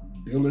build it out.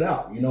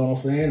 You know what I'm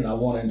saying? I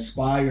want to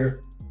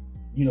inspire,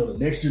 you know, the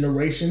next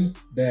generation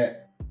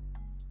that,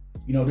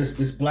 you know,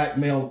 this black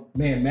man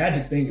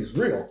magic thing is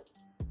real.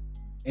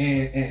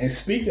 And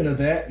speaking of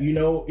that, you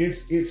know,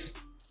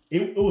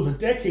 it was a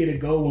decade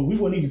ago when we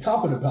weren't even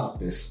talking about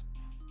this.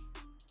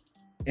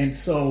 And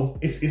so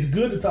it's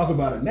good to talk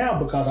about it now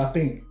because I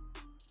think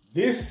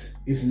this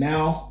is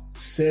now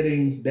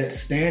setting that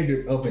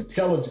standard of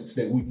intelligence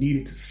that we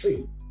needed to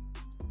see.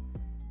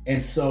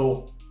 And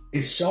so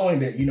it's showing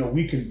that, you know,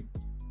 we can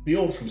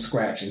build from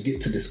scratch and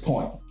get to this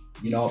point.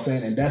 You know what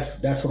I'm saying? And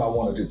that's what I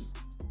want to do.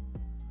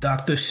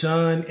 Dr.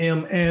 Sean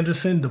M.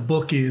 Anderson. The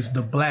book is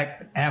The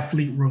Black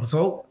Athlete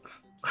Revolt.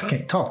 I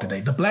can't talk today.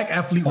 The Black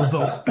Athlete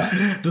Revolt.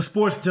 The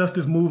Sports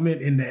Justice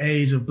Movement in the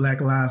Age of Black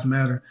Lives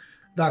Matter.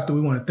 Doctor,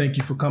 we want to thank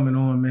you for coming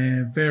on,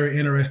 man. Very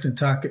interesting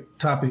topic.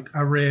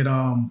 I read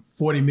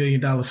 $40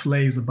 Million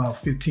Slaves about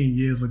 15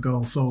 years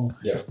ago. So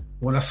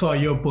when I saw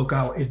your book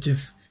out, I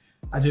just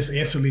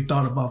instantly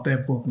thought about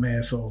that book,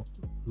 man. So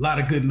a lot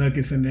of good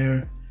nuggets in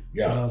there.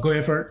 Yeah. Go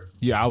ahead, Ferd.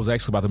 Yeah, I was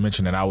actually about to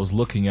mention that. I was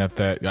looking at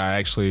that. I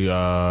actually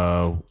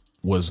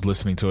was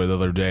listening to it the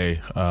other day.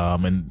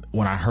 And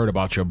when I heard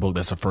about your book,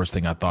 that's the first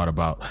thing I thought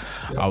about.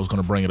 I was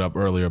going to bring it up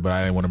earlier, but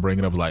I didn't want to bring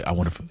it up. Like, I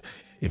want to,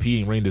 if he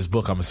ain't reading this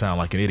book, I'm going to sound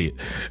like an idiot.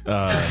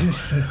 But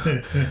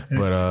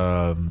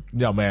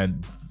yeah,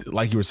 man,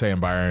 like you were saying,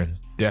 Byron,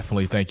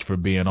 definitely thank you for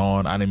being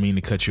on. I didn't mean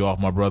to cut you off,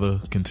 my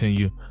brother.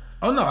 Continue.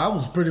 Oh no, I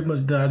was pretty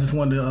much done. I just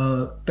wanted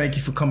to thank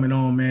you for coming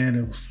on, man.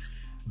 It was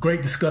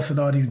great discussing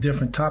all these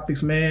different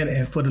topics, man.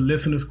 And for the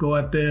listeners, go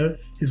out there.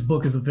 His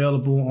book is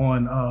available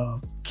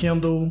on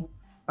Kindle.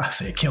 I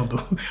said Kindle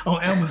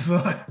on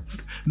Amazon.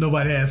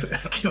 Nobody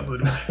has Kindle.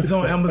 It's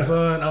on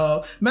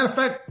Amazon. Matter of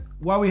fact,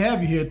 while we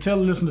have you here, tell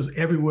the listeners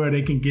everywhere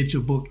they can get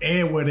your book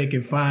and where they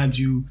can find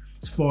you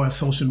as far as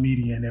social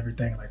media and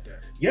everything like that.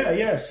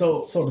 Yeah.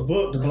 So the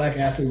book, The Black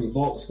Athlete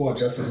Revolt, the Sport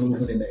Justice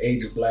Movement in the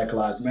Age of Black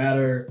Lives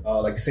Matter,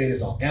 like I said,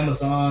 it's on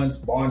Amazon,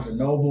 Barnes &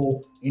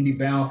 Noble,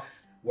 IndieBound.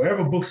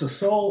 Wherever books are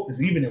sold,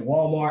 it's even in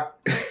Walmart.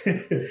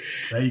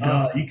 There you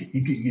go.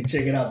 You can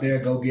check it out there.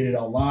 Go get it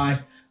online.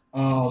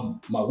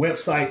 My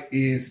website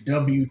is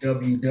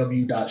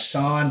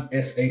www.Shaun,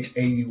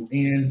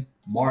 SHAUN,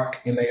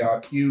 Mark,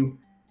 MARQ,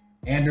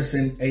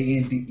 Anderson,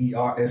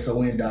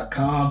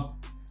 ANDERSON.com.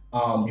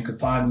 You can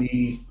find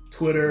me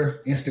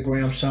Twitter,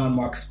 Instagram, Shaun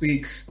Mark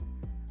Speaks,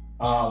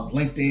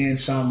 LinkedIn,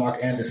 Shaun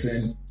Mark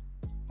Anderson,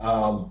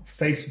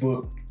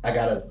 Facebook. I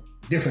got a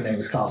different name.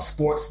 It's called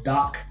Sports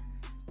Doc,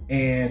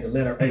 and the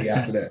letter A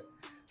after that.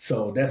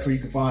 So that's where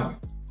you can find me.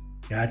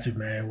 Gotcha,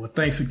 man. Well,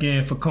 thanks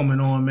again for coming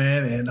on,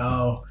 man. And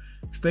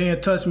stay in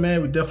touch,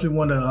 man. We definitely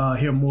want to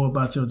hear more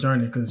about your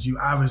journey because you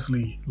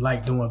obviously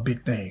like doing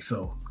big things.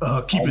 So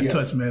keep in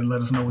touch, man.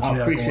 Let us know what you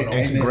have going on.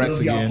 And congrats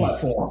again.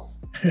 Platform.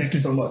 Thank you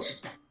so much.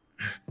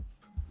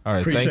 All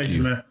right, appreciate thank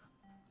you, man.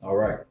 All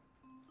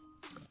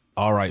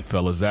right,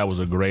 fellas. That was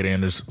a great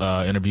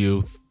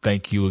interview.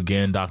 Thank you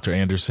again, Dr.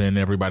 Anderson.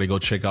 Everybody go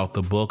check out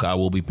the book. I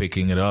will be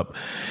picking it up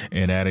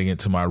and adding it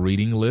to my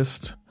reading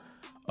list.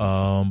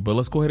 But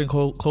let's go ahead and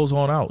close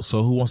on out.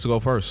 So who wants to go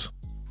first?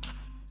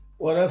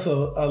 Well, that's a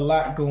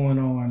lot going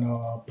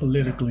on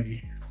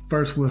politically.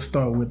 First, we'll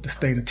start with the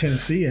state of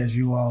Tennessee. As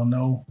you all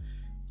know,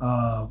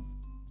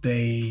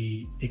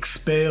 they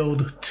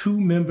expelled 2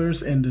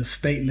 members in the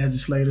state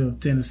legislature of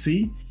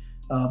Tennessee.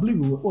 I believe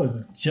what was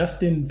it?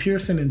 Justin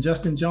Pearson and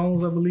Justin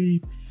Jones, I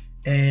believe.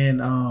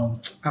 And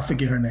I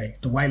forget her name.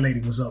 The white lady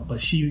was up, but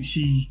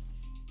she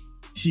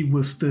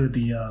withstood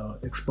the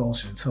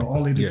expulsion. So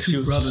only the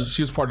two brothers.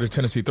 She was part of the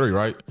Tennessee 3,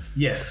 right?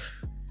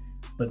 Yes.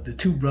 But the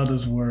 2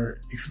 brothers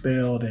were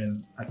expelled,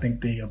 and I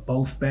think they are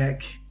both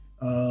back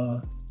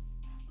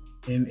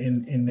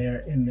in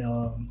their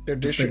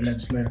district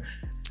legislature.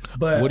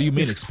 But what do you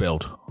mean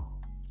expelled?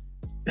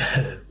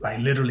 Like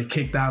literally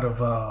kicked out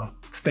of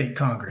state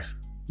Congress.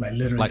 Like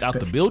literally, like out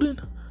the building.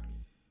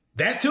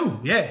 That too,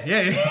 yeah.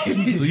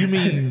 So you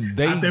mean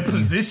they out their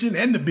position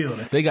and the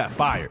building? They got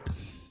fired.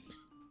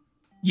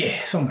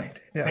 Yeah, something like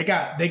that.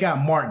 Yeah. They got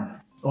Martin.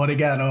 Or they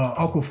got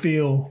Uncle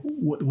Phil,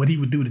 what he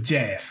would do to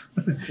Jazz.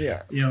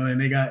 Yeah.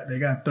 And they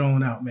got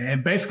thrown out, man.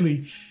 And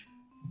basically,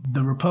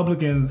 the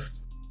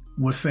Republicans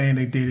were saying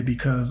they did it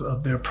because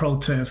of their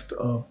protest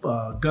of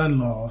gun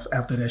laws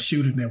after that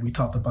shooting that we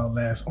talked about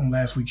on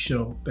last week's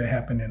show that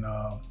happened in,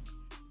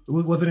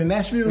 was it in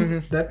Nashville?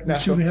 Mm-hmm. The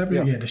shooting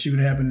happened? Yeah, the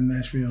shooting happened in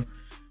Nashville.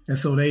 And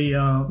so they,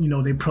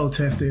 they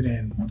protested,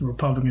 and the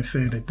Republicans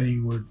said that they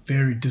were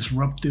very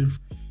disruptive.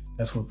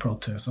 That's what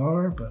protests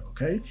are, but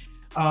okay.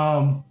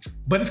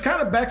 But it's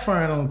kind of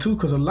backfiring on them too,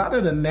 because a lot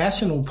of the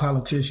national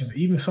politicians,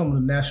 even some of the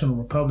national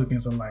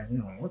Republicans, are like,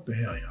 what the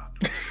hell y'all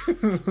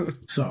doing?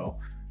 So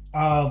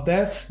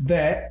that's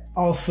that.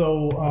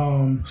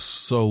 Also,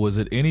 so was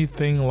it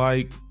anything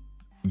like?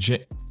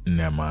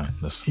 Never mind.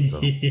 Let's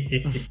go.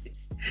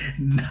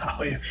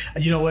 No,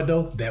 you know what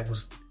though? That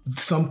was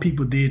some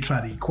people did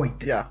try to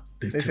equate that. Yeah,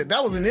 they said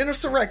that was an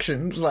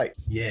insurrection. It was like,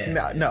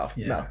 no.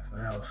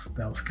 So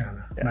that was kind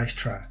of nice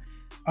try.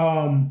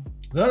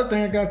 The other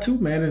thing I got too,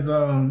 man, is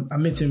I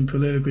mentioned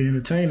politically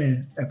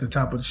entertaining at the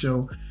top of the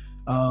show.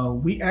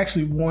 We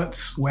actually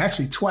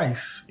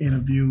twice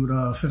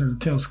interviewed Senator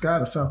Tim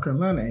Scott of South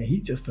Carolina, and he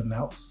just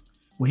announced.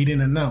 Well, he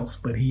didn't announce,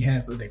 but he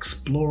has a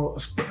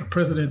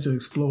presidential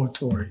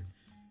exploratory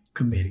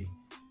committee.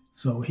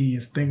 So he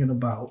is thinking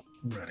about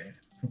running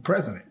for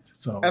president.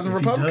 So as a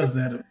Republican, he does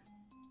that.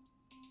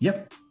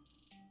 Yep.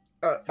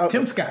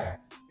 Tim Scott.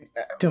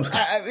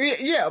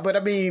 Yeah, but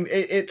I mean,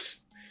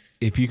 it's.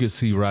 If you could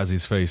see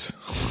Razi's face.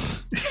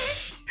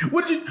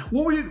 What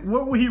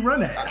would he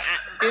run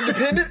as?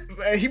 Independent?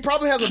 He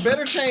probably has a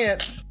better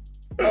chance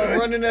of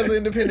running as an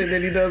independent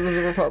than he does as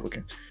a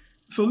Republican.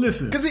 So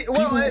listen. Because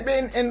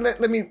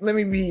let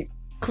me be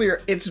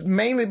clear. It's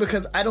mainly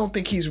because I don't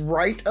think he's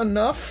right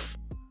enough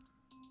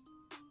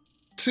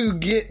to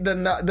get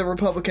the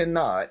Republican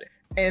nod.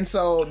 And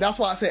so that's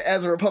why I said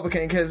as a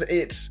Republican, because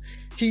it's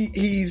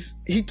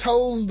he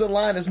toes the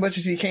line as much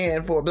as he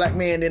can for a black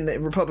man in the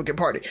Republican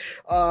Party.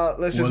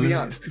 Let's just be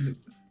honest.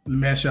 Let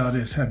me ask y'all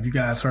this. Have you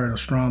guys heard of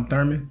Strom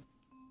Thurmond?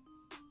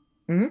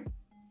 Mm-hmm.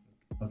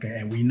 Okay,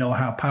 and we know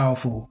how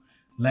powerful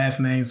last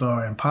names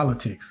are in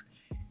politics.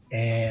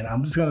 And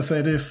I'm just gonna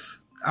say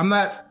this. I'm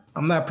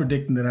not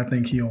predicting that I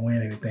think he'll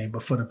win anything,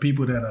 but for the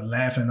people that are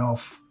laughing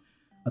off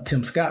a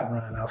Tim Scott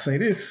run, I'll say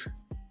this.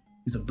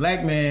 He's a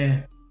black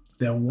man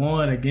that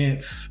won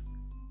against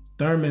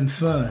Thurman's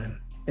son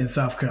in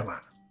South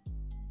Carolina.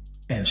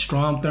 And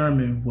Strom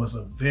Thurmond was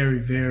a very,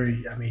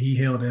 very, he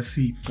held that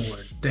seat for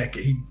a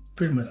decade.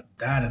 pretty much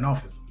died in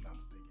office, if I'm not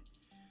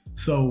mistaken.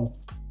 So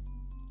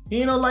he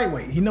ain't no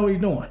lightweight. He know what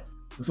he's doing.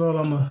 That's all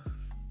I'm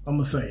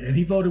gonna say. And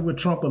he voted with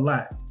Trump a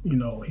lot. You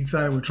know, he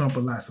sided with Trump a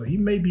lot. So he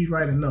may be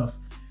right enough.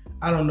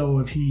 I don't know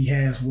if he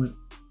has what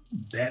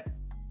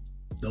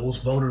those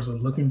voters are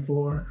looking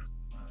for.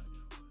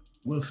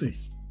 We'll see.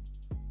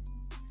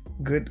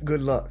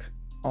 Good luck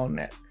on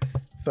that.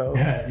 So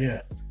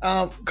yeah.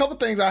 Couple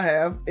things I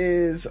have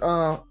is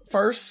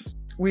first,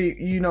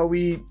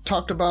 we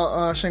talked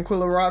about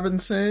Shanquilla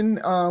Robinson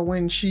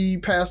when she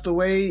passed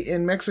away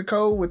in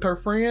Mexico with her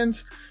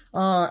friends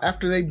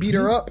after they beat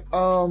her up.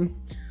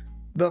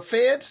 The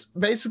feds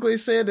basically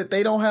said that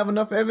they don't have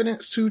enough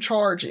evidence to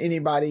charge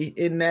anybody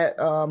in that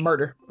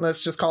murder.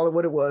 Let's just call it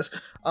what it was.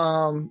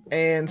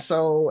 And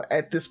so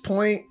at this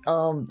point,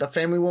 the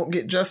family won't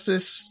get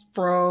justice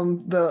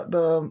from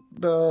the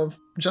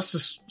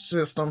justice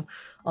system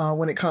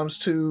when it comes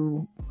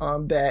to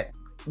that.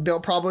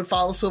 They'll probably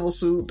file a civil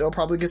suit. They'll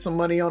probably get some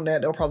money on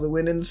that. They'll probably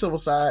win in the civil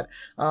side.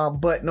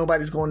 But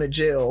nobody's going to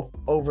jail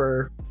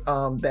over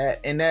that.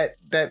 And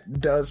that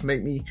does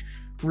make me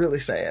really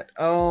sad.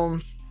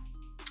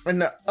 And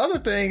the other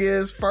thing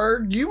is,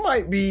 Ferg, you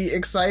might be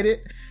excited.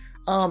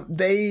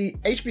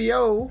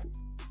 HBO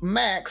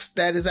Max,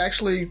 that is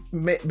actually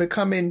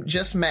becoming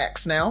just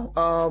Max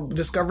now.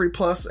 Discovery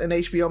Plus and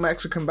HBO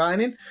Max are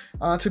combining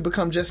to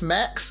become just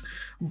Max.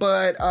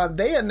 But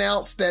they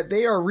announced that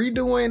they are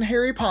redoing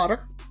Harry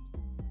Potter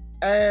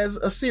as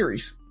a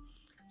series.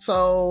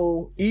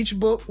 So each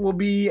book will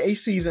be a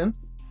season,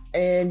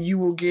 and you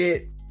will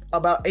get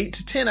about 8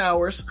 to 10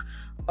 hours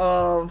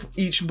of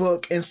each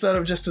book instead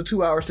of just the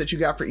 2 hours that you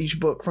got for each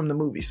book from the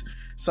movies.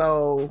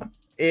 So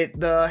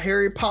the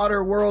Harry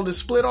Potter world is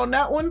split on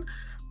that one.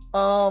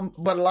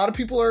 But a lot of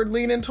people are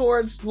leaning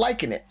towards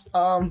liking it.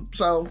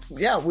 So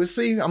yeah, we'll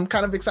see. I'm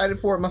kind of excited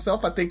for it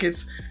myself. I think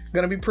it's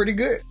going to be pretty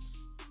good.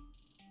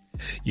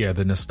 Yeah,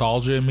 the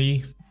nostalgia in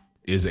me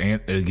is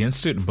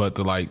against it, but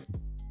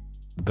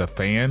the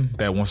fan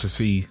that wants to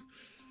see,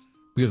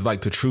 because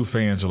the true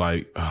fans are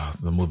like, oh,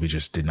 the movie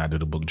just did not do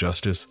the book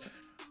justice.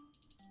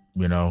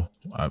 You know,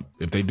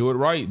 if they do it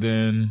right,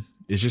 then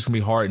it's just gonna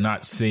be hard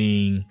not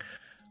seeing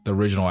the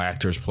original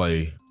actors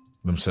play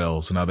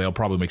themselves. Now they'll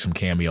probably make some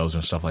cameos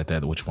and stuff like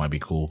that, which might be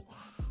cool.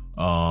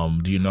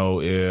 Do you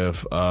know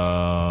if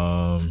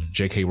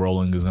J.K.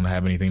 Rowling is gonna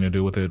have anything to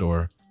do with it,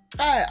 or?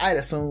 I'd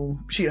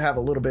assume she'd have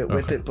a little bit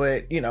with it,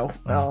 but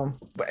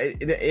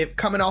it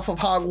coming off of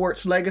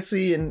Hogwarts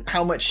Legacy and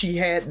how much she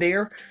had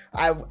there,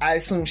 I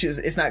assume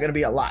it's not going to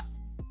be a lot.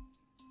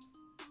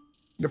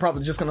 They're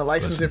probably just going to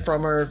license it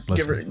from her,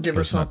 give her something.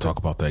 Let's not talk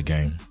about that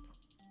game.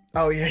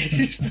 Oh yeah,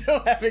 you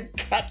still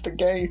haven't got the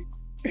game.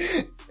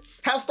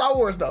 How's Star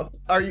Wars though?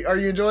 Are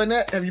you enjoying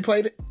that? Have you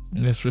played it?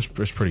 It's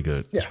pretty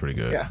good. Yeah. It's pretty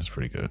good. Yeah. It's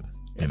pretty good.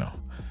 You know.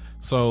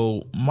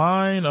 So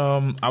mine,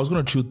 I was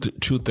going to choose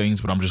two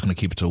things, but I'm just going to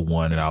keep it to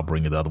one, and I'll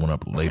bring the other one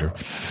up later.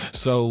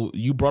 So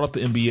you brought up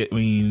the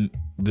NBA,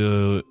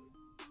 the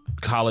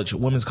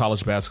women's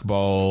college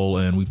basketball,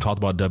 and we've talked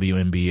about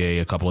WNBA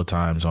a couple of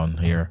times on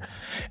here.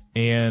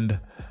 And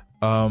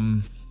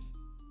I'm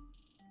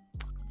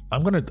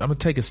gonna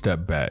take a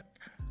step back.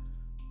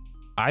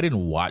 I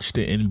didn't watch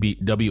the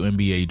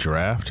WNBA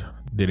draft.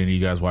 Did any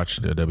of you guys watch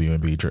the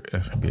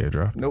WNBA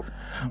draft? Nope.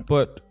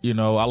 But,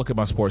 I look at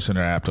my SportsCenter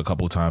app a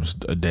couple of times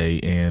a day,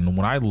 and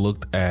when I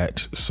looked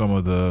at some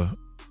of the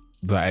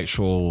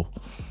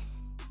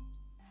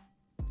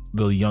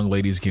young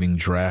ladies getting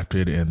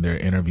drafted and their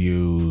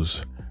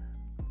interviews,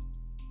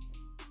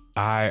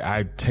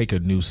 I take a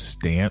new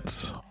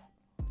stance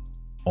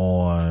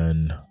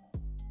on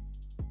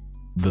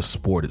the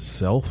sport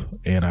itself,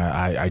 and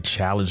I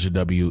challenge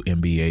the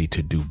WNBA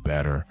to do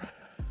better.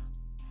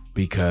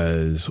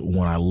 Because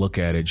when I look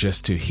at it,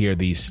 just to hear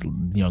these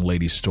young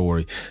ladies'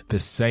 story, the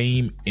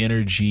same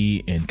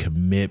energy and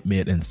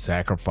commitment and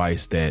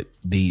sacrifice that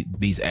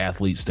these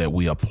athletes that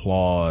we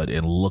applaud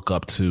and look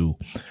up to,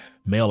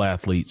 male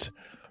athletes,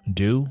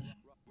 do,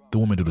 the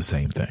women do the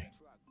same thing.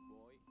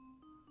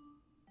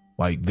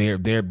 Like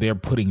they're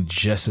putting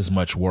just as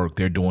much work.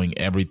 They're doing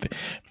everything,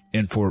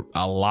 and for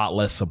a lot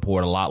less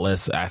support, a lot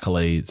less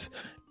accolades.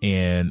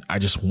 And I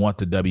just want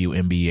the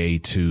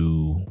WNBA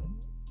to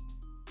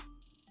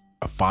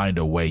find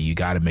a way. You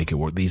got to make it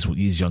work.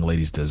 These young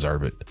ladies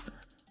deserve it.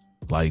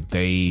 Like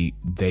they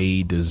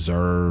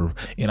deserve,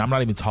 and I'm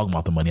not even talking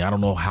about the money. I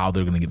don't know how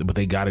they're going to get it, but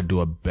they got to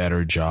do a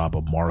better job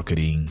of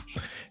marketing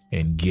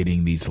and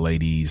getting these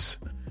ladies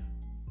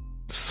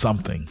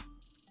something,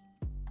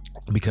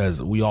 because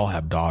we all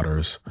have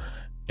daughters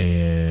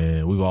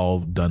and we've all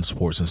done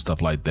sports and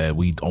stuff like that.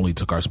 We only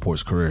took our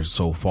sports careers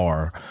so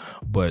far,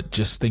 but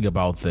just think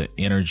about the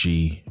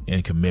energy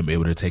and commitment it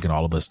would have taken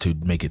all of us to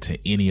make it to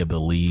any of the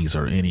leagues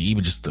or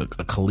even just a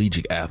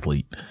collegiate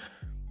athlete,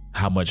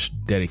 how much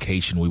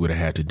dedication we would have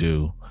had to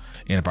do.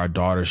 And if our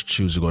daughters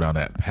choose to go down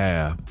that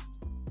path,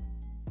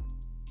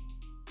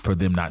 for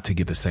them not to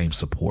get the same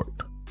support,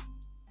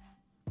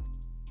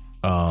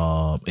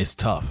 it's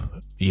tough.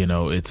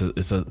 It's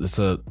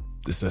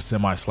a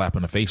semi slap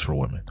in the face for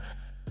women.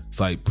 It's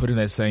like putting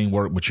that same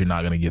work, but you're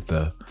not going to get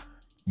the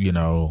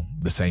the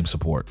same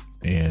support.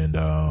 And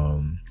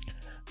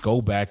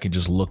go back and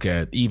just look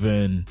at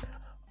even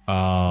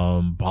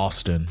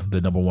Boston,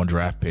 the number 1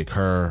 draft pick,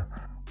 her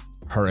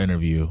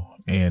interview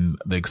and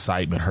the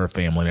excitement her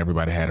family and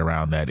everybody had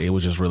around that. It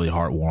was just really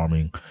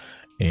heartwarming.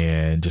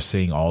 And just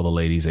seeing all the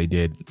ladies, they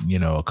did,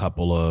 a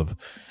couple of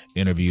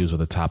interviews with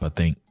the top, I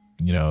think,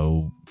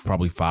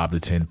 probably 5 to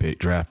 10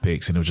 draft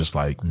picks. And it was just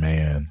like,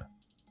 man,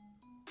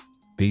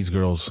 these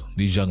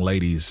young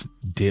ladies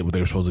did what they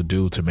were supposed to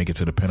do to make it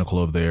to the pinnacle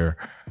of their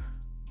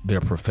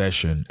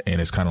profession.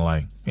 And it's kind of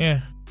like,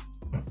 yeah,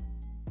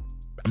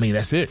 I mean,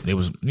 that's it. It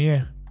was,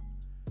 yeah.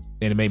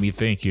 And it made me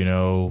think,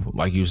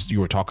 like you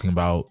were talking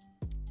about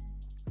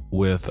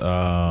with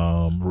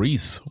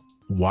Reese,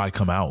 why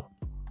come out?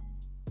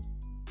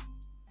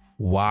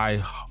 Why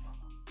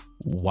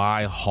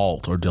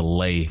halt or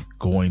delay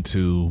going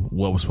to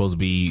what was supposed to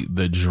be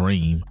the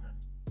dream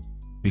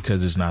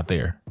because it's not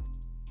there?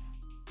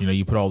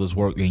 You put all this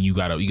work and you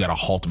gotta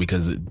halt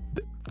because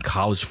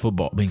college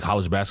football,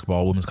 college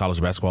basketball, women's college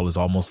basketball is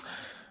almost,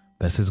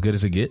 that's as good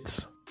as it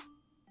gets.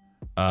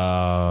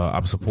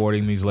 I'm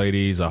supporting these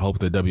ladies. I hope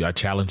I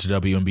challenge the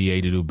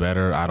WNBA to do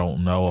better. I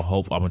don't know.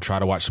 I'm gonna try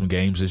to watch some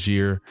games this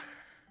year.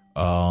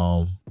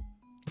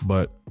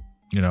 But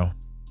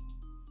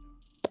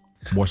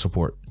more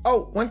support.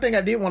 Oh, one thing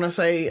I did want to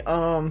say,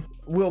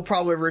 we'll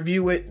probably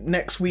review it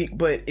next week,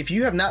 but if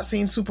you have not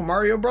seen Super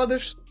Mario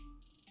Brothers,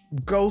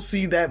 go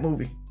see that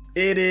movie.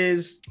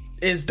 It's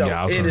dope.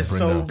 Yeah, it is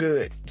so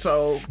good.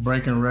 So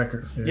breaking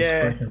records.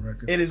 Breaking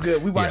records. It is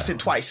good. We watched it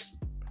twice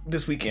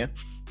this weekend.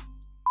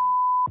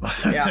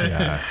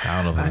 Yeah, I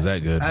don't know if it was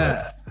that good.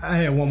 But I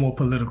had one more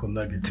political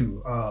nugget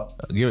too.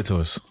 Give it to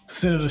us.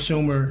 Senator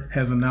Schumer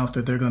has announced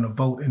that they're going to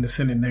vote in the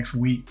Senate next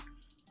week.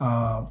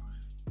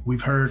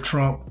 We've heard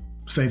Trump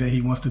say that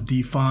he wants to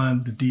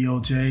defund the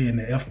DOJ and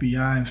the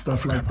FBI and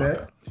stuff like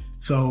that.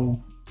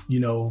 So, we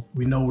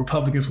know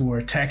Republicans were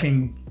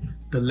attacking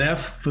the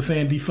left for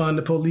saying defund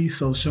the police.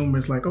 So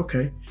Schumer's like,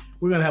 okay,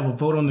 we're going to have a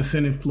vote on the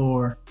Senate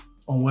floor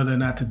on whether or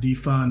not to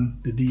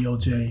defund the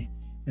DOJ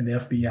and the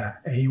FBI.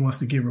 And he wants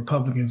to get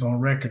Republicans on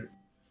record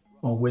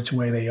on which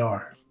way they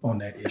are on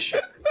that issue.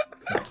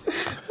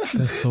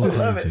 That's so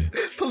crazy.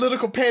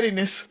 Political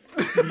pettiness.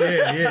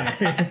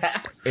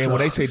 Yeah. And when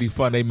they say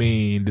defund, they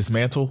mean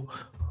dismantle?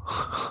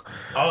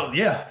 Oh,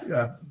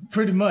 yeah.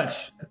 Pretty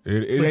much.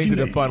 It ain't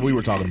the defund we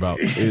were talking about.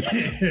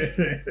 It's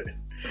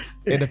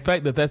and the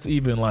fact that that's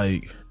even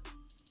like,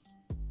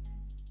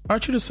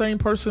 aren't you the same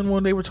person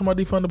when they were talking about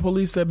defund the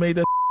police that made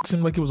that seem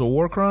like it was a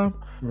war crime?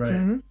 Right.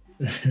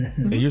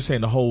 Mm-hmm. And you're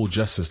saying the whole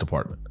Justice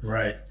Department.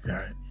 Right.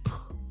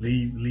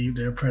 Leave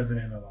their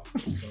president alone.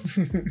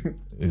 So,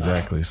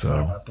 exactly.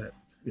 Sorry about that.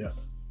 Yeah.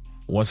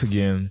 Once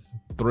again,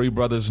 Three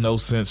Brothers No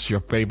Sense, your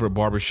favorite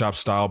barbershop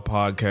style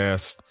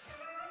podcast.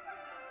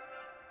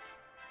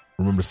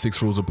 Remember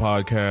 6 rules of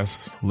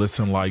podcasts: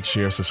 listen, like,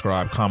 share,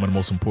 subscribe, comment, and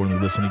most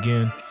importantly, listen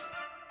again.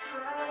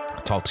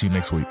 Talk to you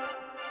next week.